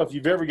 I don't know if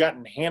you've ever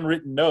gotten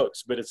handwritten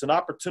notes, but it's an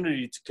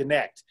opportunity to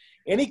connect.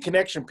 Any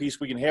connection piece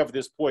we can have at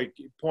this point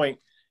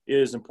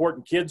is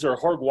important. Kids are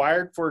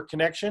hardwired for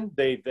connection.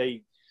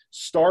 They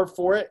starve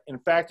for it. In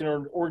fact, in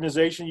an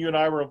organization you and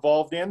I were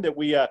involved in, that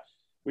we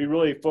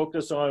really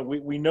focus on,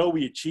 we know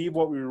we achieve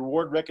what we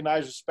reward,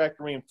 recognize, respect,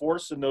 and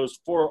reinforce, and those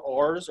 4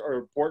 R's are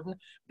important.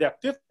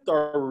 That 5th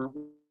R,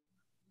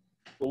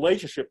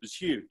 relationship, is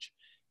huge.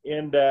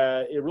 And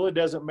it really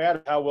doesn't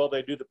matter how well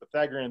they do the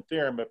Pythagorean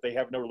theorem if they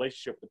have no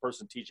relationship with the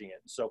person teaching it.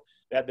 So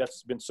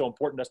that's been so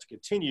important to us to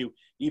continue,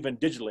 even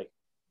digitally.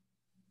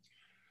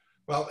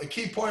 Well, a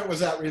key point was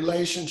that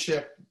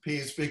relationship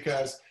piece,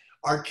 because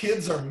our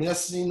kids are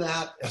missing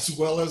that as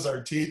well as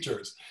our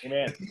teachers.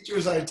 Amen. The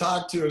teachers I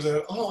talk to are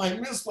saying, oh, I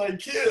miss my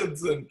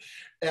kids.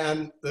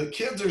 And the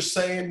kids are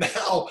saying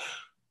now,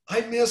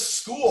 I miss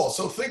school.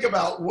 So think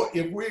about what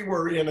if we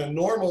were in a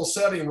normal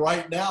setting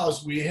right now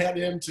as we head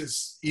into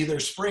either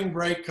spring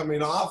break,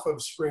 coming off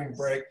of spring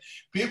break,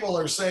 people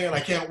are saying, I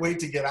can't wait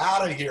to get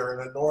out of here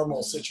in a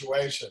normal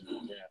situation.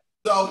 Yeah.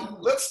 So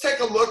let's take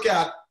a look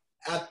at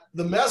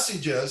the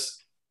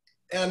messages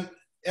and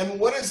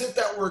what is it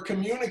that we're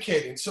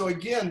communicating. So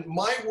again,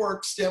 my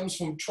work stems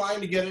from trying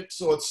to get it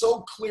so it's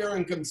so clear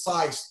and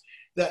concise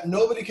that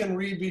nobody can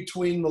read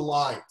between the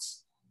lines.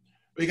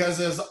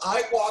 Because as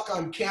I walk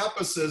on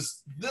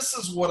campuses, this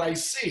is what I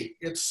see.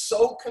 It's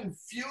so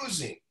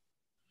confusing.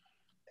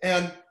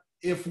 And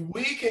if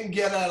we can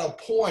get at a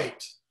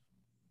point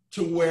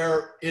to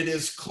where it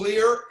is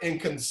clear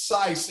and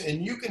concise,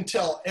 and you can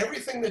tell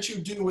everything that you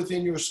do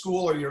within your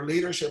school or your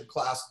leadership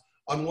class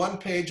on one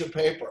page of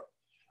paper.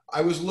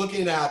 I was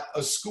looking at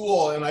a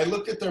school and I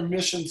looked at their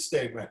mission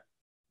statement.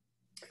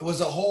 It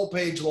was a whole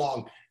page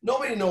long.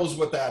 Nobody knows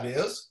what that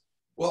is.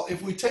 Well,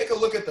 if we take a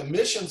look at the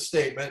mission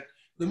statement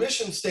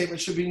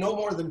should be no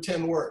more than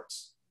 10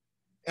 words.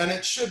 And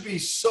it should be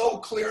so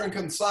clear and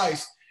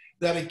concise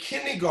that a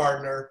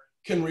kindergartner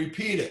can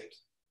repeat it.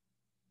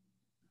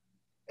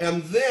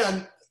 And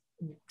then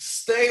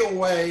stay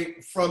away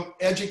from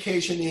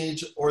education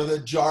age or the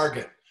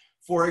jargon.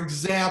 For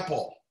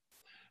example,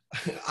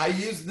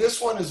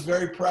 this one is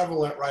very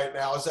prevalent right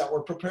now, is that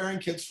we're preparing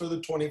kids for the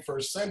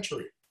 21st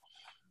century.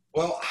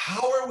 Well,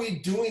 how are we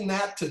doing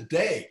that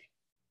today?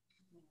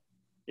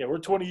 Yeah, we're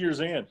 20 years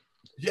in.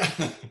 Yeah.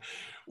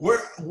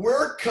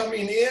 We're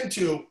coming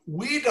into,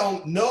 we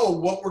don't know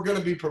what we're going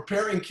to be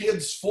preparing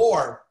kids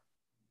for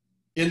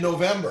in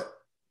November.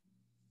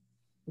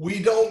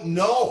 We don't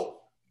know.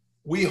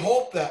 We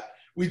hope that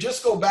we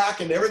just go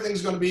back and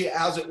everything's going to be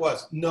as it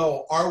was.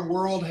 No, our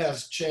world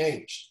has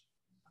changed.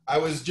 I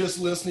was just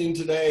listening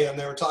today and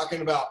they were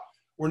talking about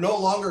we're no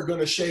longer going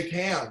to shake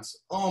hands.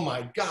 Oh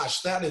my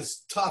gosh, that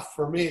is tough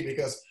for me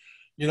because,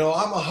 you know,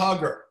 I'm a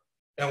hugger.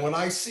 And when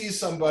I see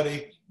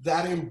somebody,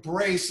 that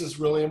embrace is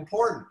really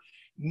important.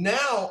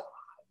 Now,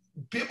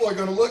 people are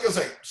going to look and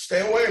say,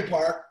 stay away,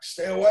 Park,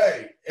 stay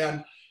away.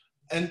 And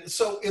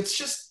so it's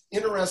just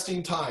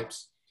interesting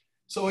times.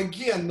 So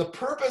again, the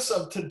purpose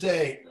of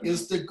today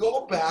is to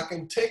go back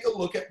and take a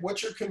look at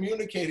what you're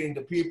communicating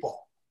to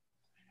people.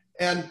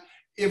 And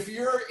if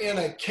you're in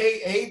a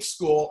K-8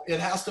 school,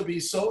 it has to be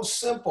so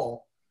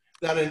simple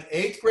that an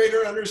 8th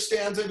grader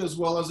understands it as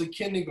well as a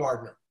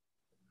kindergartner.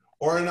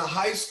 Or in a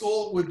high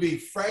school, it would be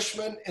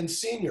freshmen and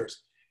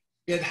seniors.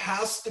 It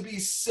has to be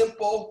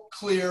simple,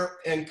 clear,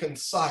 and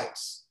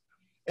concise.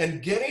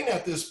 And getting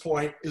at this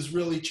point is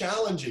really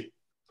challenging.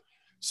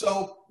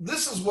 So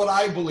this is what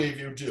I believe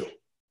you do,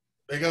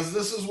 because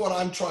this is what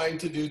I'm trying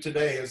to do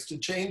today, is to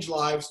change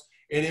lives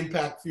and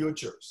impact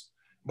futures.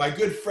 My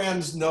good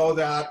friends know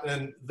that,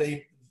 and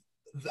they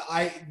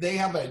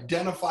have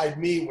identified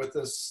me with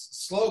this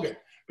slogan,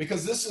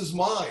 because this is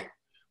mine.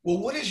 Well,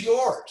 what is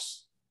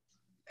yours?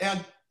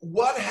 And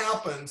what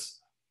happens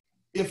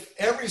if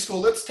every school,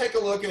 let's take a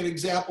look at an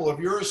example. If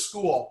you're a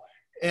school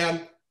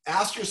and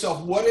ask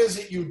yourself, what is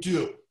it you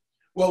do?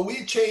 Well,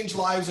 we change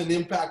lives and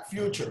impact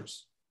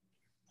futures.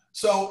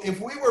 So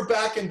if we were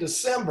back in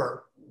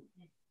December,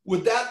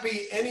 would that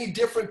be any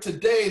different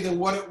today than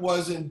what it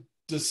was in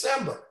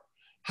December?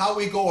 How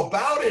we go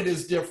about it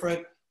is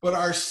different, but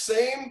our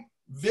same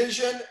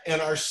vision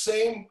and our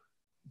same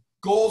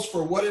goals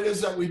for what it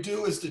is that we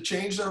do is to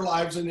change their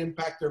lives and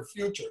impact their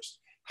futures.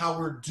 How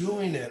we're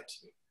doing it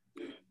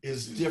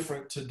is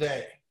different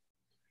today.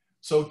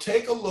 So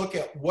take a look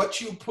at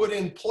what you put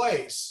in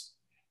place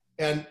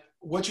and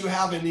what you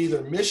have in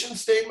either mission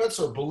statements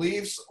or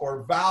beliefs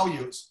or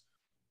values,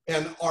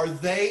 and are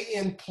they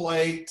in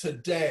play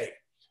today?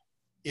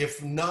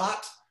 If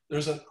not,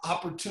 there's an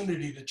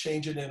opportunity to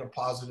change it in a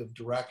positive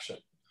direction.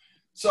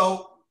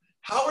 So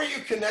how are you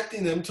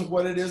connecting them to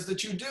what it is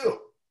that you do?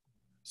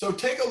 So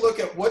take a look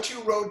at what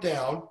you wrote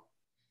down.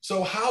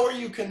 So how are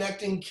you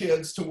connecting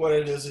kids to what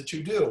it is that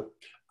you do?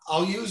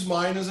 I'll use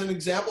mine as an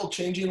example,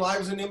 changing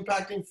lives and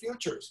impacting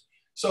futures.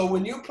 So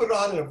when you put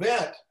on an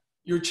event,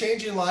 you're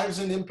changing lives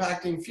and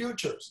impacting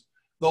futures.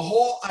 The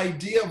whole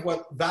idea of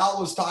what Val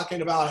was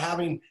talking about,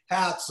 having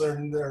hats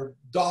and their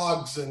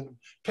dogs and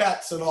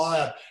pets and all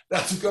that,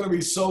 that's going to be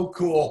so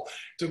cool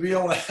to be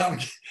able to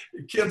have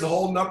kids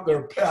holding up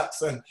their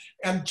pets.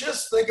 And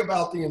just think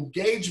about the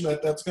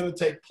engagement that's going to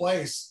take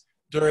place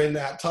during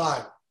that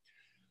time.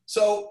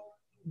 So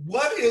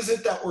what is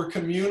it that we're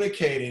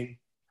communicating?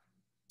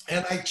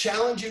 And I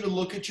challenge you to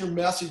look at your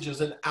messages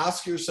and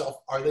ask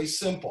yourself, are they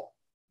simple?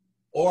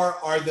 Or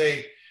are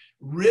they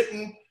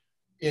written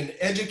in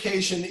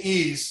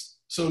education-ese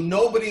so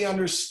nobody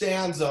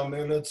understands them,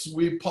 and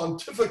we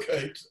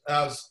pontificate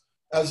as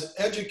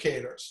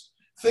educators?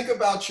 Think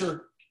about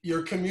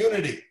your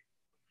community.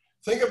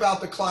 Think about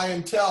the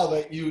clientele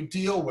that you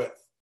deal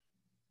with.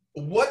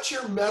 What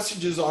your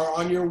messages are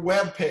on your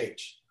web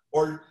page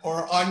or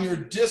on your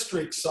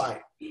district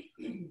site.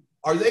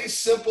 Are they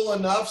simple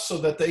enough so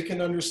that they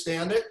can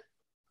understand it?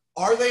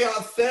 Are they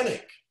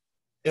authentic?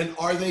 And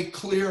are they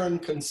clear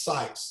and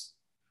concise?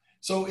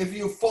 So if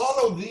you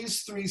follow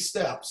these 3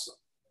 steps,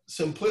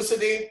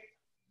 simplicity,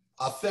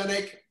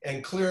 authentic,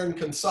 and clear and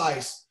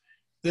concise,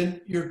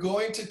 then you're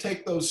going to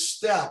take those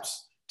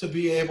steps to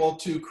be able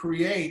to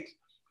create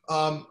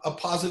a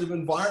positive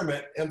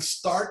environment and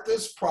start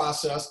this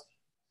process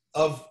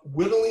of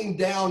whittling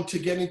down to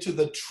getting to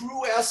the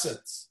true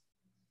essence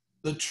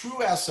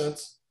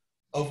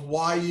of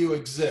why you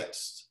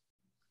exist.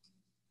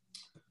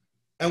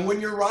 And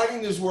when you're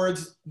writing these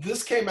words,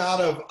 this came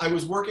out of, I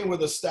was working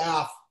with a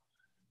staff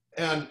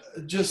and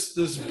just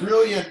this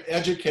brilliant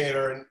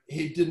educator, and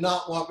he did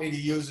not want me to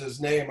use his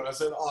name. And I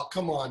said, oh,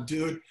 come on,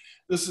 dude,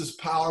 this is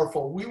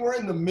powerful. We were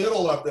in the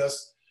middle of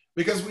this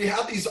because we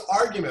had these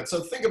arguments.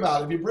 So think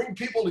about it. If you bring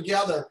people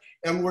together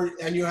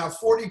and you have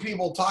 40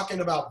 people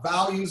talking about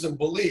values and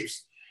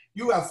beliefs,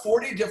 you have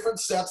 40 different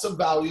sets of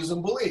values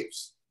and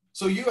beliefs.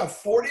 So you have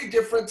 40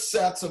 different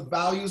sets of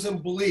values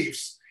and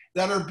beliefs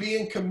that are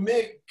being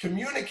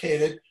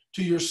communicated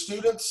to your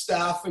students,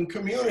 staff, and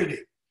community.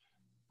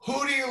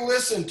 Who do you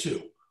listen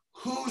to?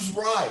 Who's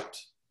right?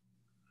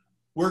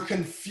 We're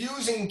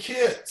confusing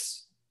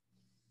kids.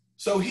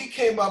 So he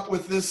came up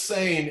with this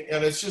saying,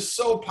 and it's just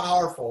so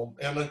powerful.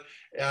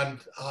 And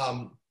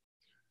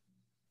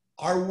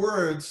our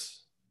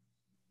words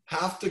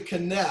have to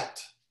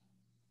connect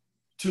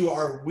to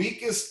our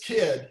weakest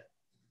kid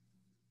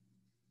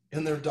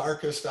in their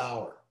darkest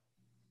hour.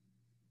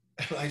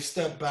 And I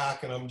step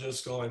back and I'm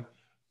just going,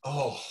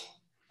 oh,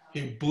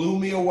 he blew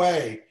me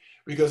away.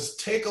 Because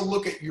take a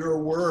look at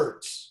your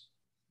words.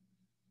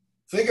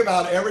 Think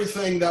about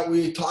everything that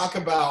we talk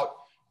about.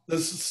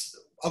 This is,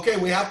 okay,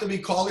 we have to be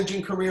college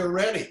and career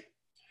ready.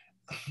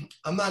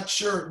 I'm not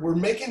sure. We're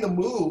making the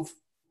move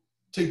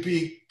to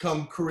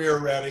become career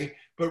ready,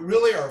 but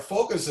really our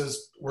focus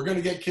is we're going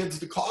to get kids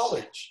to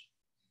college.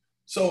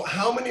 So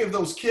how many of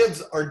those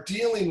kids are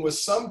dealing with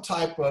some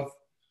type of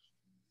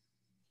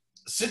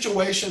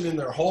situation in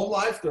their home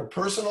life, their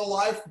personal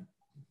life?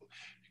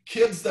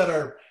 Kids that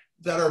are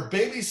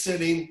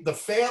babysitting the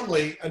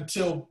family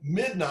until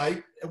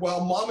midnight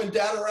while mom and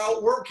dad are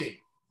out working.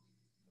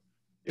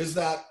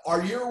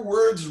 Are your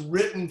words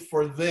written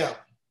for them?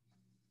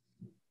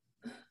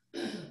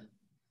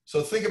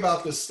 So think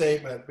about this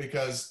statement,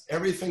 because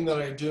everything that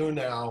I do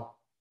now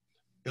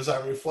is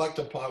I reflect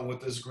upon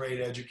what this great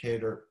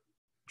educator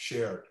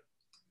shared.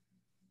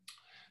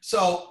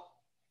 So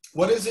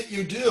what is it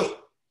you do?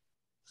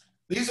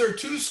 These are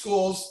 2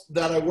 schools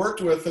that I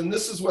worked with, and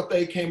this is what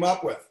they came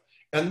up with.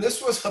 And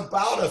this was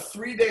about a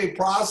 3-day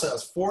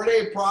process,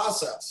 4-day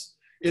process.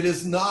 It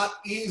is not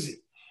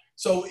easy.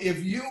 So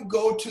if you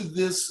go to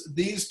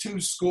these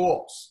 2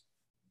 schools,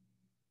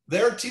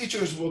 their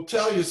teachers will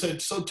tell you,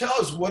 so tell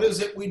us, what is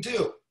it we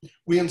do?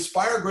 We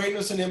inspire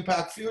greatness and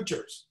impact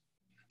futures.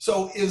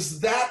 So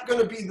is that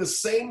going to be the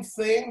same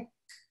thing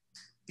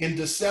in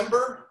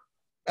December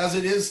as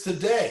it is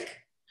today?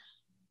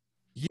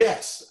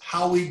 Yes.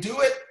 How we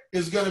do it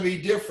is going to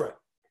be different.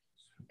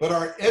 But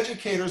our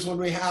educators, when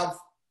we have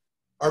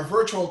our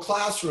virtual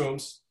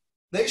classrooms,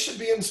 they should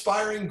be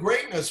inspiring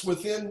greatness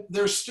within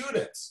their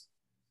students.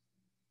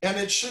 And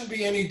it shouldn't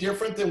be any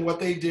different than what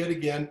they did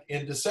again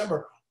in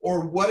December,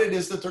 or what it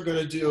is that they're going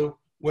to do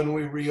when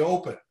we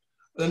reopen.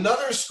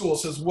 Another school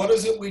says, what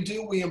is it we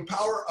do? We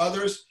empower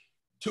others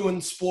to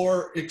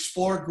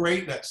explore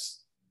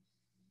greatness.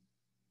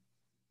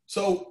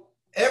 So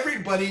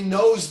everybody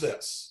knows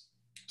this.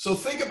 So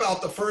think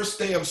about the first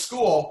day of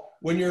school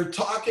when you're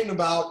talking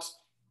about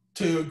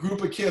to a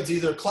group of kids,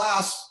 either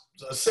class,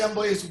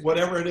 assemblies,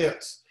 whatever it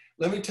is.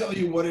 let me tell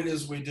you what it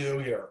is we do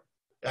here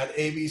at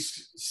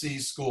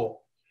ABC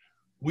School.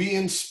 We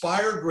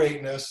inspire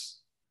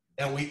greatness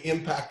and we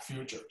impact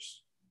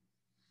futures.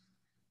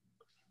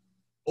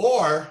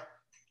 Or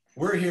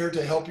we're here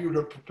to help you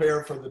to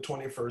prepare for the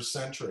 21st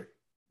century.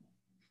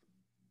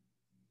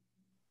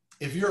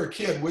 If you're a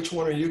kid, which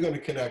one are you going to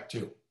connect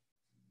to?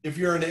 If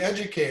you're an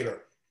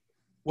educator,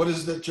 what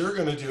is that you're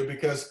going to do?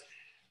 Because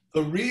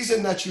the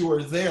reason that you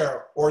are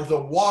there, or the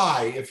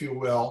why, if you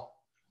will,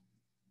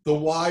 the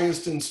why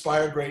is to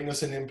inspire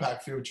greatness and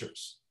impact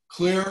futures.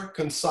 Clear,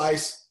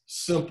 concise,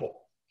 simple.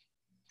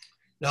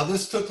 Now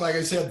this took, like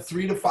I said,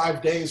 3 to 5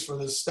 days for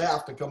this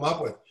staff to come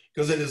up with,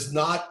 because it is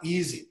not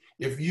easy.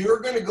 If you're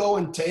going to go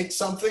and take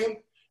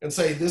something and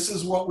say, this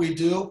is what we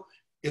do,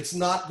 it's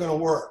not going to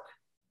work.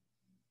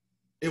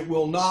 It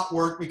will not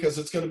work, because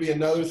it's going to be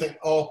another thing.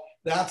 Oh,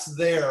 that's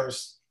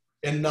theirs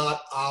and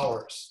not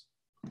ours.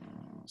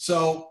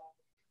 So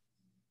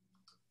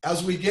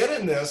as we get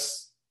in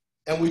this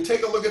and we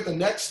take a look at the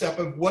next step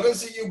of what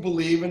is it you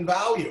believe and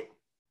value?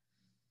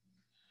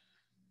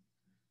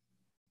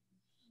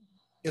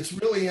 It's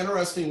really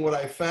interesting what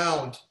I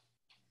found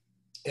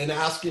in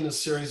asking a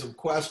series of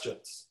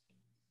questions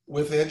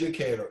with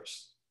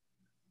educators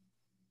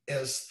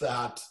is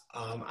that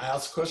I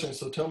ask questions,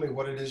 so tell me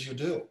what it is you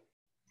do.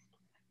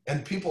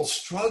 And people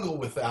struggle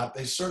with that.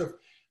 They sort of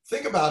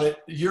think about it.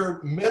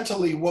 You're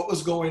mentally, what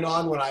was going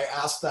on when I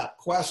asked that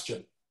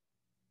question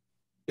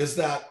is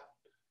that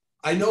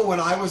I know when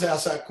I was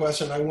asked that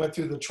question, I went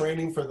through the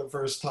training for the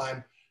first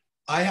time.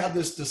 I had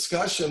this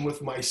discussion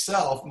with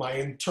myself, my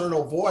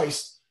internal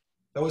voice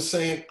that was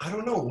saying, I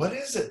don't know, what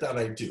is it that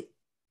I do?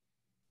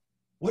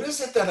 What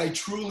is it that I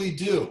truly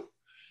do?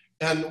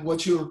 And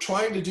what you're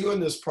trying to do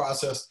in this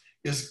process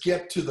is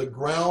get to the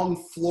ground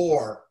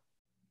floor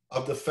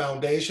of the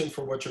foundation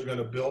for what you're going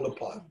to build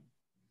upon.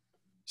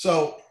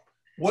 So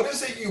what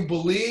is it you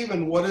believe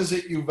and what is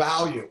it you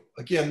value?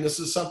 Again, this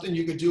is something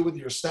you could do with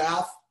your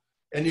staff,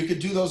 and you could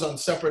do those on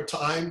separate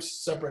times,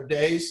 separate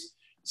days,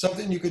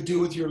 something you could do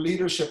with your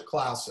leadership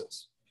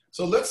classes.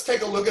 So let's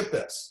take a look at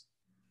this.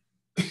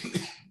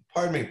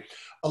 Pardon me.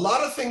 A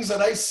lot of things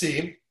that I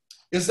see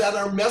is that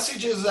our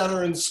messages that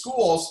are in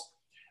schools,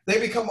 they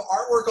become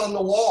artwork on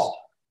the wall.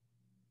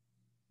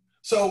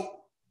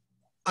 So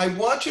I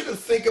want you to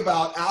think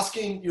about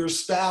asking your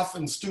staff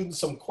and students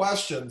some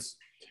questions.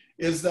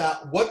 Is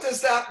that, what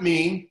does that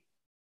mean?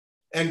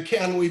 And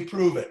can we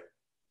prove it?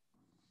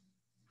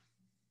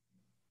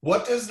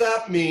 What does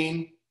that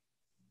mean?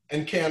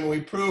 And can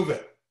we prove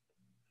it?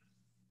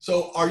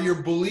 So are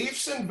your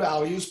beliefs and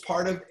values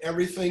part of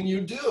everything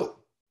you do?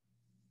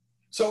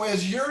 So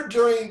as you're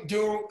during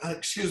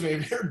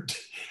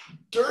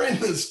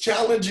this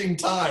challenging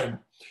time,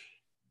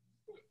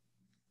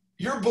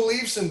 your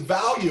beliefs and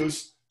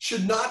values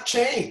should not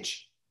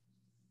change.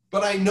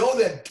 But I know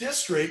that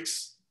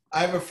districts,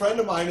 I have a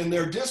friend of mine in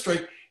their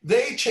district,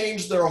 they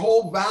changed their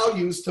whole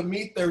values to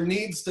meet their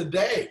needs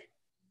today.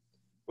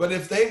 But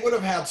if they would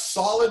have had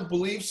solid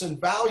beliefs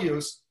and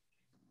values,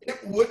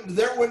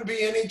 there wouldn't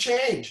be any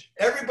change.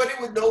 Everybody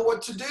would know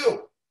what to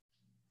do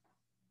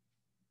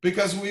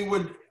because we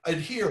would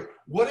adhere.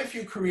 What if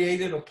you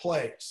created a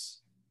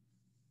place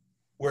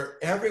where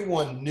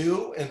everyone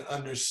knew and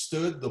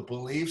understood the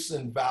beliefs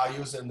and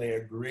values and they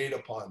agreed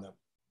upon them?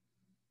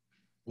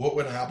 What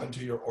would happen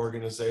to your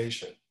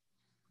organization?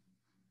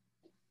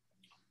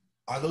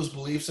 Are those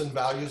beliefs and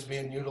values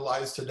being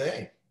utilized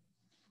today?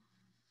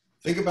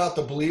 Think about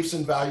the beliefs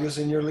and values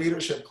in your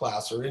leadership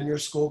class or in your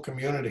school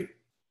community.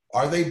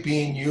 Are they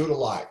being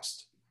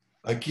utilized?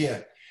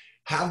 Again,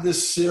 have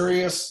this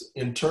serious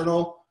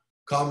internal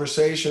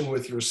conversation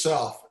with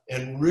yourself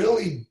and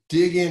really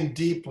dig in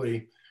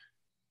deeply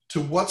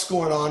to what's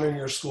going on in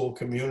your school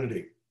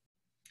community.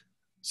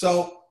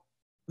 So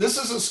this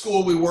is a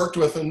school we worked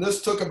with, and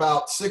this took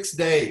about 6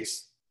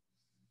 days.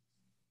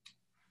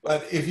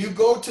 But if you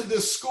go to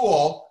this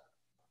school,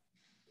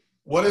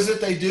 what is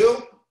it they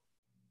do?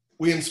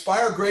 We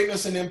inspire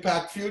greatness and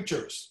impact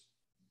futures.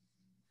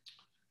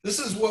 This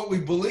is what we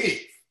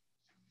believe.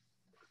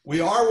 We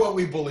are what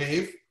we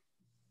believe.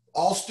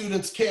 All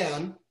students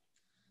can.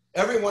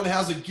 Everyone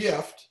has a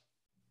gift.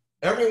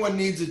 Everyone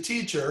needs a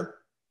teacher.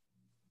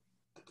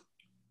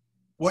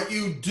 What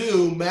you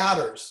do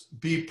matters.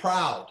 Be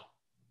proud.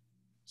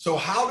 So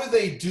how do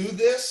they do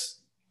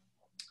this?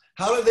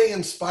 How do they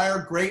inspire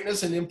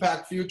greatness and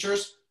impact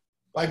futures?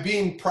 By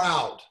being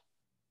proud.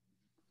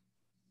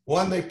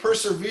 One, they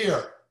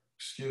persevere.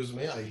 Excuse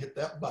me, I hit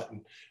that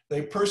button.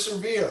 They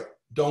persevere.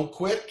 Don't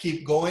quit,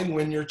 keep going,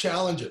 win your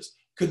challenges.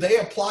 Could they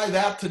apply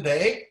that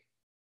today?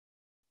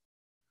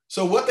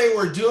 So what they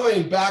were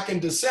doing back in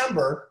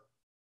December,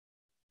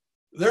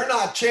 they're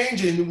not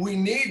changing. We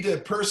need to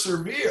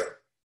persevere,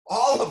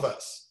 all of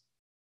us.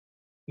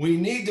 We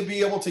need to be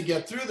able to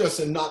get through this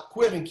and not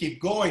quit and keep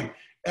going.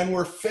 And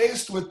we're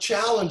faced with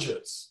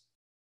challenges.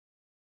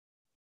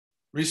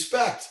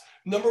 Respect.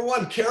 Number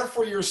one, care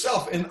for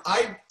yourself. And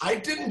I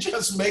didn't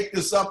just make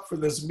this up for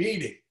this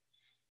meeting.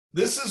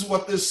 This is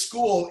what this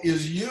school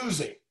is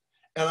using.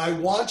 And I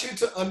want you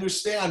to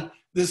understand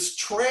this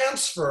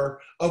transfer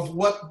of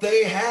what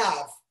they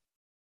have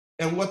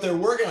and what they're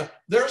working on.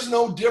 There's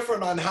no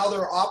different on how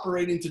they're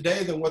operating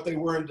today than what they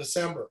were in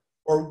December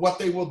or what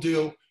they will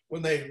do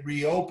when they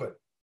reopen.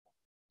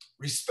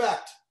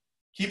 Respect,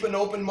 keep an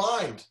open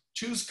mind,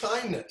 choose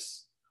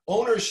kindness,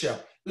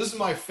 ownership. This is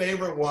my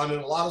favorite one,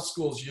 and a lot of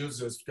schools use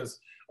this because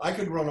I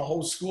could run a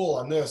whole school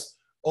on this.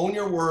 Own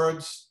your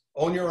words,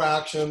 own your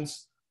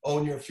actions,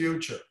 own your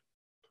future.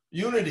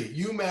 Unity,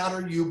 you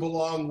matter, you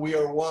belong, we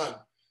are one.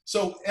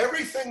 So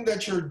everything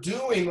that you're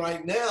doing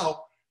right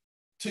now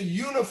to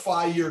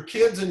unify your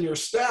kids and your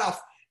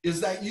staff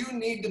is that you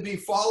need to be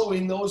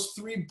following those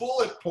 3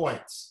 bullet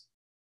points,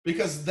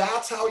 because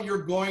that's how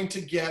you're going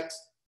to get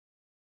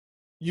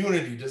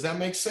unity. Does that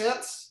make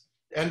sense?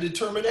 And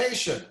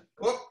determination.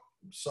 Oh,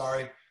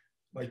 sorry,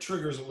 my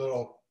trigger's a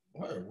little,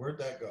 where'd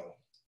that go?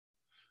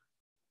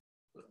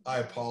 I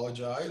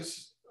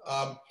apologize.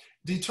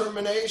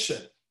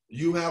 Determination.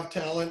 You have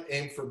talent,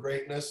 aim for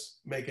greatness,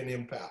 make an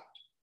impact.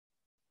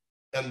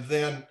 And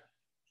then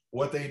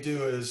what they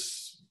do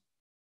is,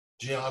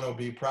 Giano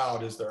Be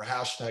Proud is their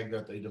hashtag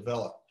that they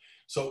develop.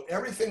 So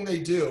everything they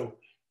do,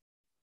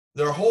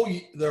 their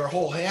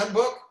whole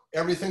handbook,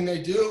 everything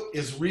they do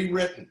is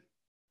rewritten.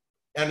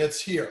 And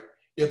it's here.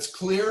 It's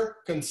clear,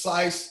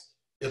 concise,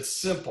 it's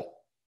simple.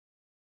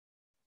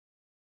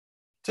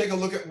 Take a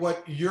look at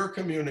what you're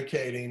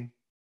communicating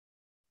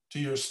to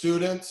your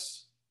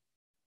students,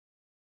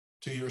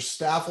 to your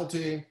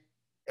faculty,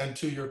 and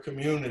to your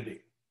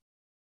community.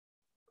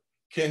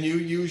 Can you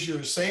use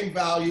your same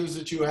values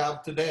that you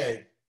have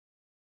today?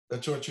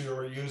 That's what you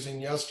were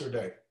using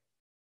yesterday.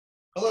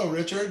 Hello,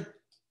 Richard.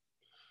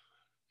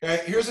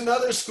 Okay, here's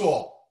another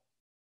school.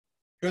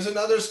 Here's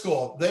another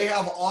school. They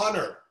have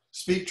honor,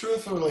 speak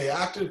truthfully,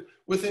 act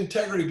with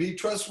integrity, be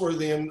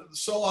trustworthy, and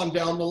so on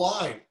down the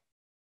line.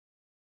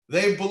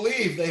 They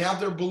believe, they have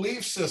their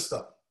belief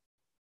system.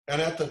 And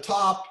at the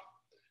top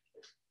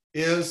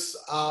is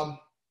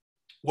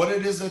what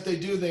it is that they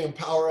do. They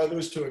empower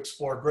others to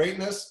explore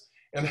greatness.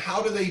 And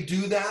how do they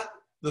do that?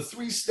 The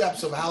 3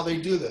 steps of how they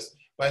do this: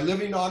 by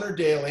living honor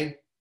daily,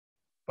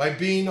 by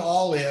being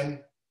all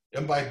in,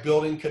 and by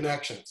building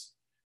connections.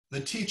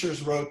 The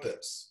teachers wrote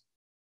this.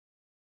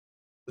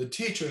 The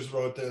teachers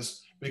wrote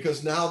this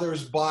because now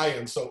there's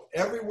buy-in. So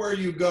everywhere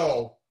you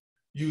go,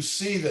 you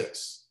see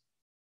this.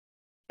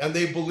 And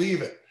they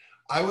believe it.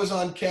 I was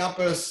on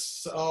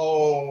campus,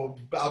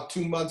 about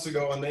 2 months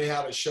ago, and they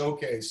had a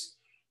showcase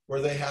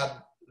where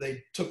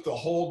they took the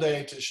whole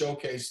day to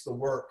showcase the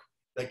work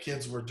that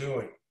kids were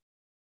doing.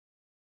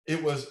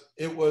 It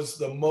was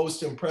the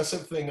most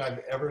impressive thing I've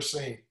ever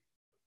seen,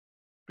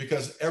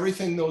 because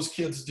everything those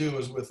kids do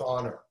is with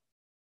honor.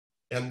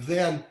 And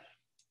then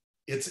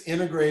it's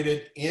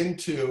integrated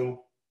into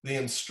the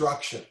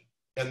instruction.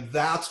 And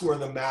that's where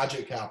the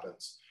magic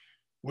happens.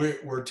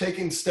 We're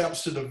taking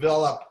steps to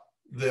develop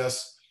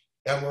this,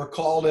 and we're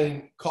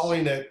calling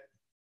it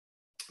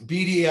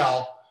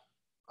BDL,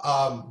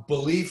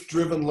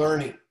 belief-driven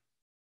learning.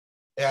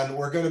 And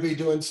we're going to be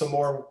doing some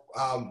more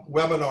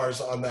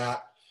webinars on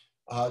that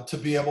to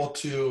be able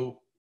to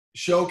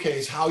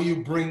showcase how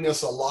you bring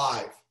this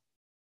alive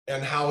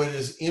and how it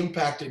has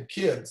impacted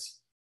kids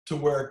to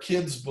where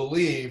kids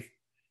believe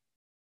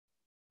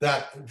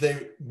that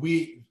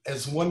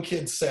as one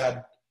kid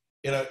said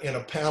in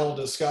a panel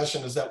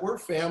discussion, is that we're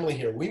family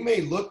here. We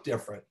may look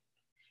different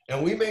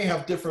and we may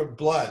have different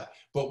blood,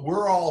 but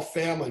we're all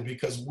family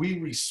because we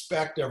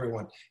respect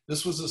everyone.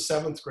 This was a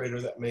 7th grader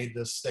that made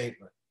this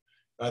statement.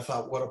 I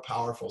thought, what a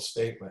powerful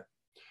statement.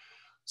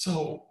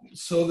 So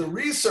the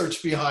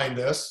research behind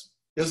this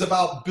is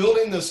about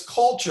building this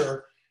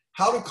culture.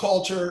 How do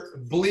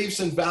culture, beliefs,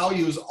 and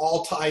values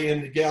all tie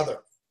in together?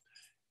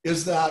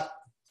 Is that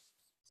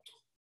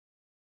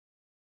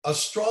a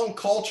strong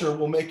culture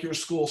will make your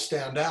school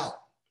stand out.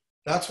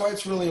 That's why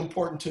it's really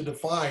important to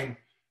define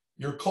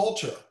your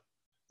culture.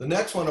 The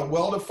next one, a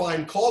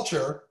well-defined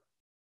culture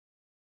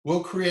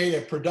will create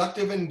a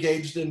productive,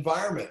 engaged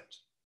environment.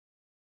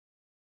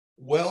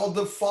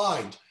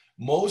 Well-defined.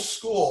 Most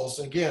schools,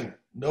 again,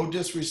 no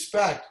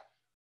disrespect,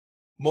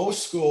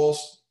 most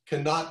schools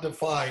cannot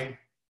define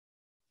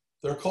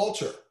their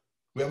culture.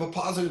 We have a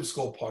positive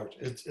school part.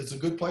 It's a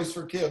good place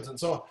for kids and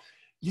so on.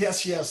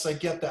 Yes, I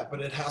get that,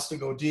 but it has to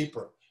go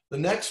deeper. The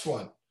next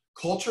one,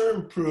 culture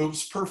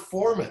improves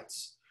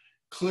performance.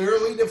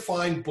 Clearly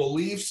defined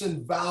beliefs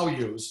and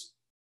values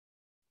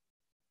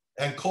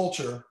and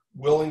culture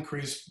will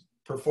increase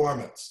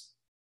performance.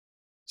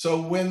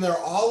 So when they're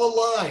all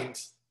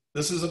aligned,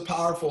 this is a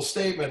powerful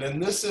statement,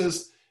 and this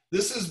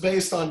is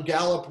based on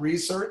Gallup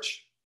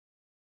research,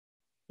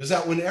 is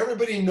that when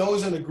everybody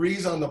knows and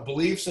agrees on the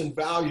beliefs and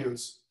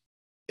values,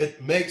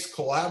 it makes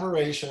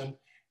collaboration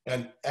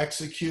and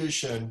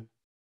execution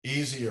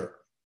easier.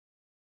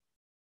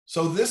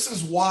 So this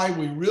is why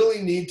we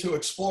really need to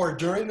explore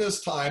during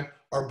this time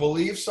our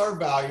beliefs, our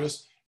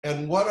values,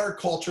 and what our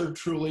culture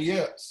truly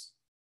is.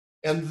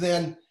 And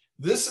then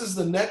this is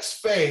the next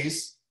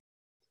phase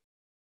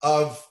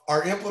of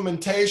our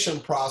implementation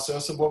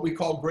process of what we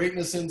call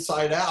greatness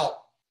inside out,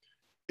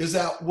 is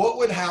that what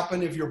would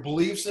happen if your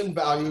beliefs and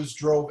values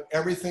drove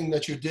everything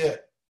that you did?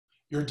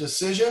 Your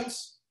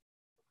decisions,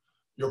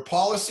 your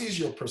policies,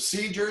 your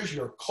procedures,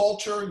 your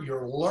culture,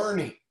 your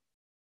learning.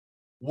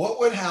 What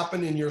would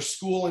happen in your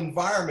school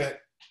environment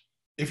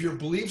if your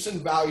beliefs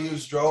and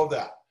values drove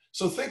that?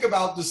 So think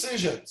about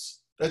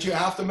decisions that you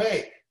have to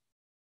make.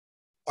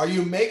 Are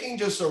you making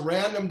just a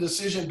random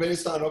decision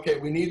based on, okay,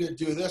 we need to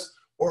do this?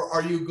 Or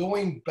are you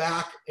going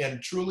back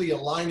and truly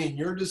aligning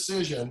your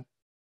decision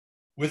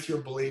with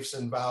your beliefs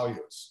and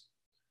values?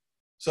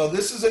 So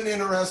this is an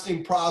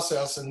interesting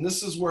process, and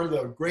this is where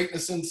the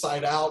greatness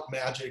inside out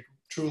magic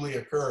truly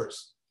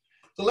occurs.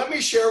 So let me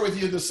share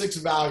with you the 6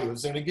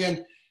 values. And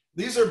again,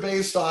 these are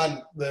based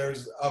on,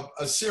 there's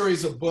a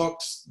series of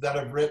books that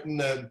I've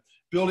written,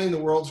 Building the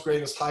World's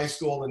Greatest High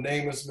School. The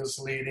name is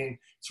misleading.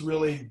 It's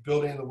really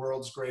Building the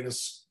World's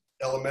Greatest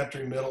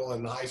Elementary, Middle,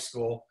 and High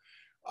School.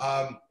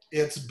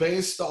 It's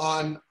based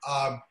on...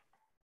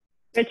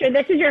 Richard,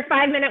 this is your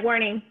 5-minute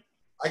warning.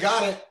 I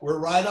got it. We're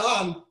right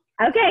on.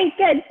 Okay,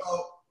 good.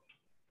 So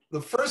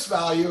the first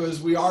value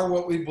is we are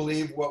what we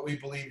believe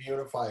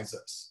unifies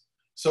us.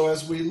 So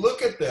as we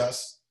look at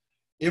this,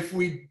 if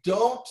we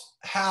don't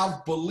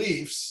have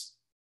beliefs,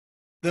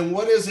 then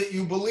what is it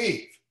you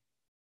believe?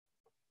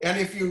 And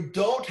if you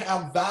don't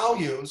have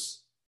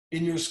values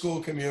in your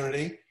school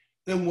community,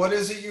 then what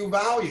is it you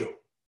value?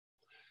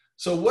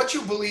 So what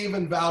you believe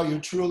and value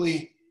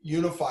truly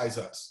unifies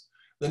us.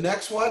 The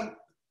next one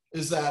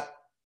is that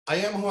I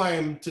am who I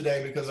am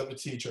today because I'm a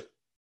teacher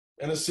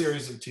and a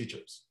series of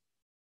teachers.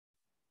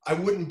 I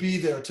wouldn't be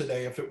there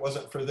today if it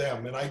wasn't for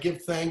them, and I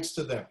give thanks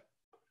to them.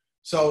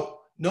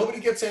 So nobody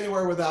gets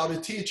anywhere without a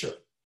teacher.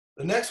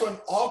 The next one,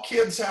 all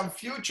kids have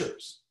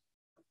futures.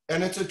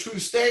 And it's a true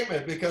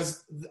statement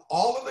because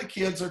all of the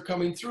kids are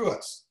coming through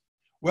us.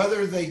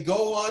 Whether they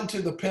go on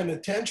to the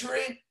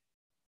penitentiary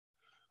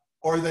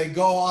or they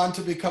go on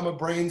to become a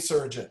brain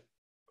surgeon.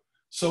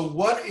 So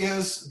what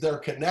is their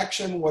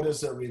connection? What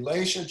is their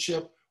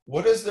relationship?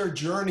 What is their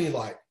journey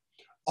like?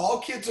 All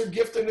kids are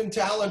gifted and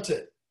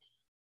talented.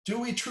 Do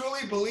we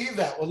truly believe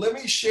that? Well, let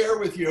me share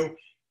with you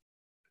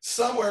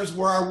somewhere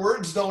where our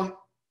words don't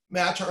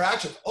match our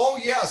actions. Oh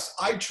yes,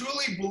 I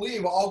truly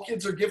believe all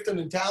kids are gifted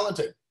and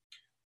talented,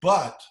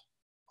 but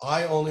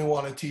I only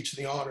want to teach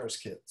the honors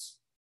kids.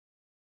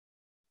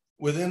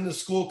 Within the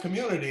school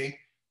community,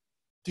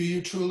 do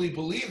you truly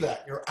believe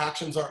that? Your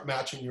actions aren't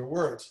matching your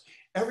words.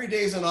 Every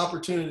day is an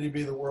opportunity to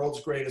be the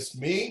world's greatest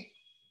me.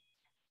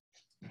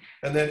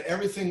 And then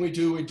everything we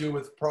do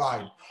with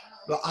pride.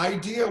 The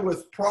idea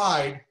with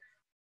pride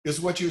is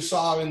what you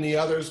saw in the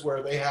others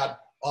where they had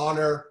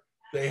honor,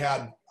 they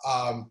had,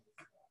 what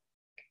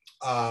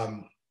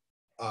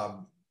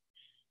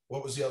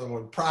was the other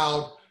one?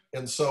 Proud,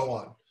 and so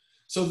on.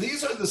 So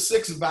these are the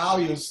 6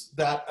 values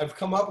that I've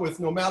come up with.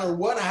 No matter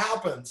what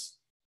happens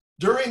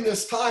during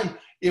this time,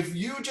 if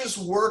you just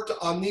worked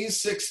on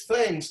these 6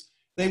 things,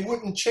 they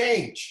wouldn't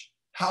change.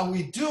 How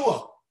we do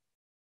them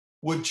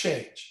would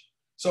change.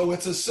 So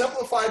it's a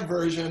simplified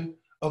version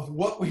of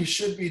what we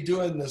should be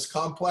doing in this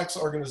complex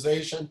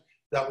organization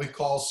that we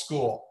call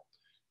school.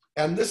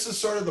 And this is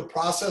sort of the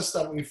process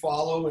that we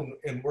follow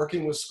in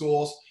working with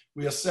schools.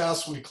 We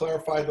assess, we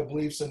clarify the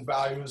beliefs and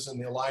values and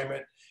the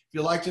alignment. If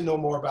you'd like to know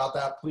more about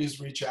that,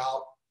 please reach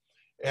out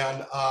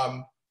and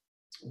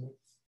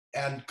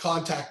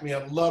contact me.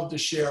 I'd love to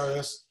share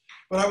this.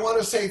 But I want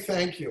to say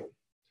thank you.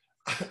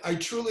 I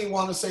truly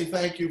want to say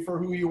thank you for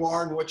who you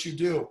are and what you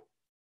do.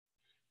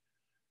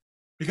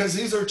 Because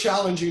these are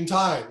challenging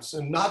times,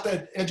 and not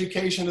that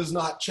education is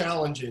not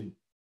challenging.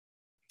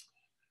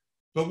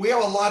 But we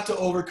have a lot to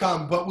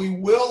overcome, but we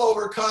will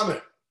overcome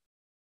it.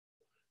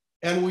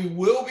 And we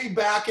will be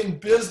back in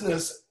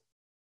business.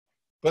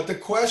 But the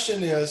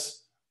question is,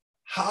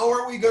 how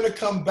are we going to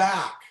come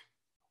back?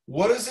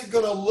 What is it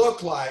going to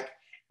look like?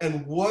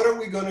 And what are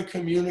we going to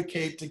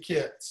communicate to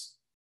kids?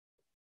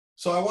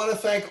 So I want to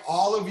thank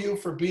all of you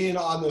for being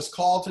on this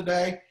call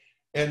today.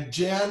 And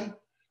Jen,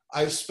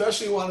 I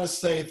especially want to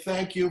say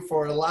thank you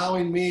for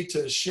allowing me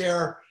to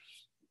share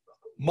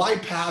my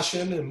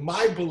passion and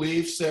my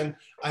beliefs. And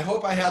I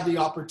hope I had the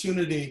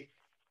opportunity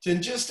to,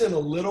 just in a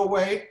little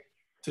way,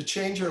 to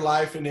change your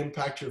life and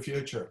impact your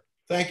future.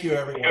 Thank you,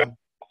 everyone.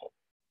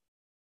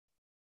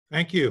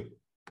 Thank you.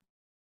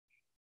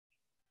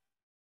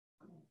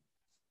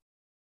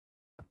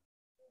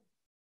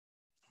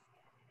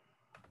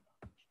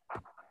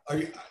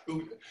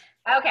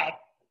 Okay.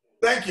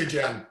 Thank you,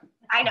 Jen.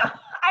 I know.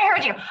 I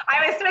heard you.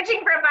 I was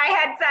switching from my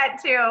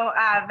headset to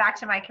back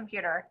to my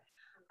computer.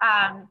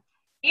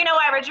 You know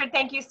what, Richard?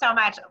 Thank you so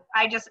much.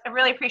 I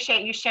really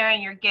appreciate you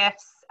sharing your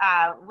gifts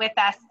with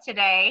us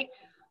today.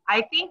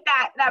 I think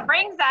that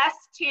brings us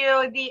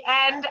to the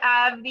end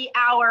of the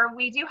hour.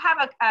 We do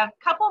have a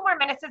couple more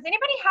minutes. Does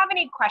anybody have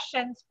any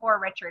questions for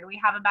Richard? We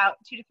have about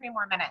 2 to 3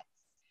 more minutes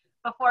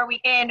before we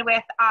end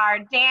with our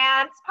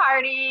dance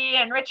party,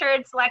 and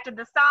Richard selected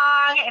the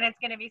song, and it's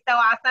going to be so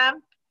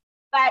awesome.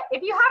 But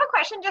if you have a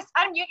question, just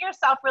unmute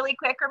yourself really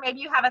quick, or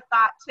maybe you have a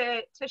thought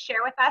to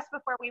share with us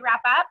before we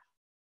wrap up.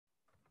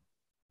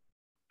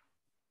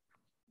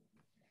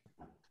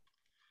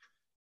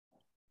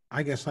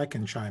 I guess I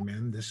can chime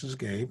in. This is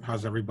Gabe.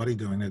 How's everybody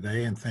doing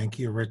today? And thank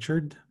you,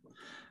 Richard.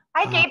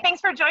 Hi, Gabe.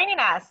 Thanks for joining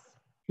us.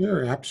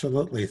 Sure,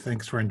 absolutely.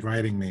 Thanks for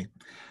inviting me.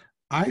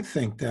 I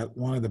think that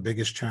one of the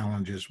biggest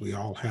challenges we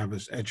all have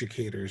as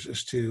educators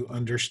is to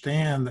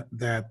understand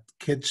that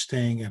kids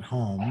staying at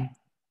home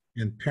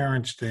and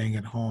parents staying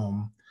at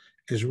home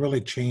is really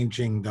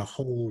changing the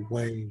whole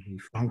way we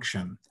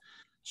function.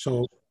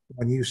 So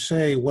when you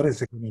say, what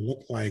is it going to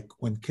look like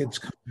when kids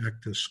come back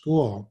to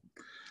school?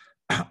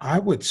 I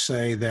would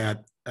say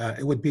that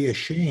it would be a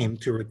shame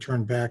to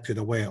return back to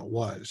the way it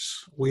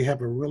was. We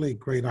have a really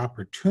great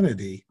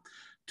opportunity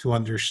to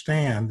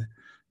understand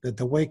that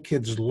the way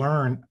kids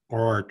learn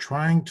or are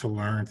trying to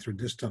learn through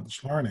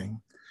distance learning,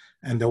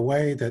 and the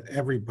way that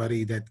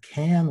everybody that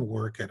can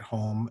work at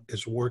home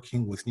is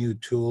working with new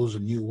tools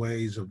and new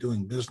ways of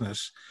doing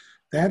business,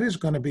 that is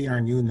going to be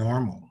our new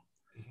normal.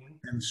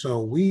 And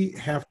so we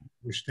have to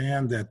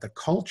understand that the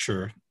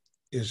culture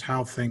is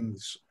how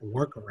things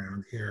work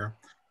around here.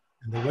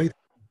 And the way things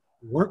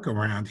work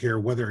around here,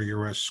 whether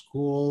you're at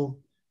school,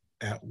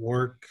 at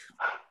work,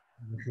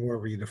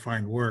 however you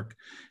define work,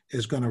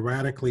 is going to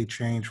radically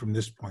change from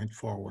this point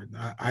forward.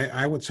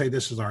 I would say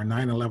this is our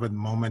 9/11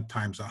 moment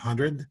times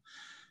 100,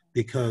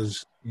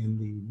 because in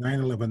the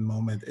 9/11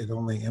 moment, it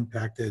only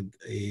impacted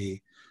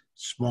a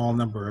small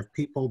number of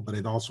people, but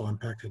it also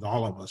impacted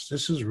all of us.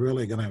 This is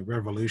really going to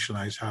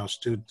revolutionize how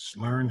students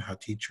learn, how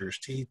teachers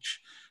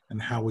teach,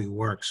 and how we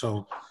work.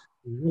 So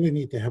we really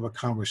need to have a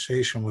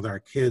conversation with our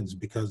kids,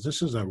 because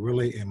this is a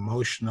really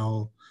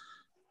emotional,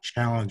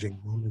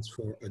 challenging moments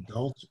for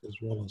adults as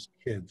well as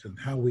kids, and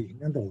how we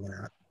handle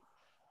that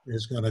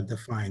is going to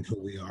define who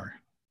we are.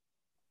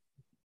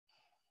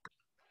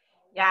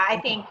 Yeah, I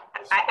think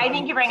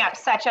you bring up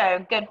such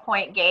a good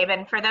point, Gabe.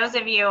 And for those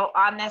of you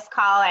on this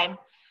call,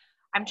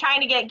 I'm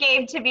trying to get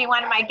Gabe to be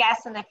one of my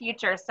guests in the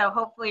future. So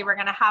hopefully we're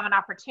going to have an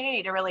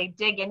opportunity to really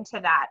dig into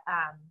that,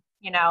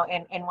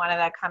 in one of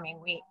the coming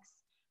weeks.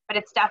 But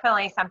it's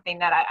definitely something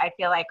that I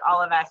feel like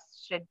all of us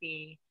should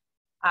be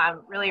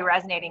really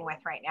resonating with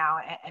right now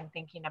and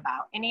thinking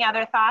about. Any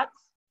other thoughts?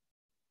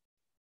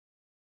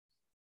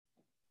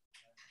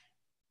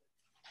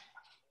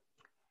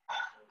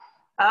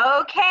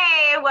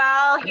 Okay,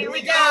 well, here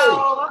we go.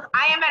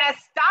 I am going to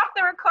stop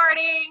the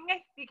recording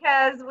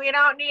because we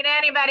don't need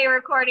anybody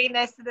recording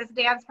this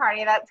dance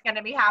party that's going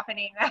to be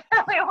happening.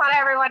 We want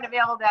everyone to be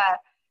able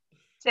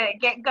to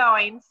get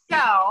going.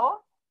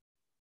 So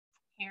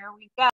here we go.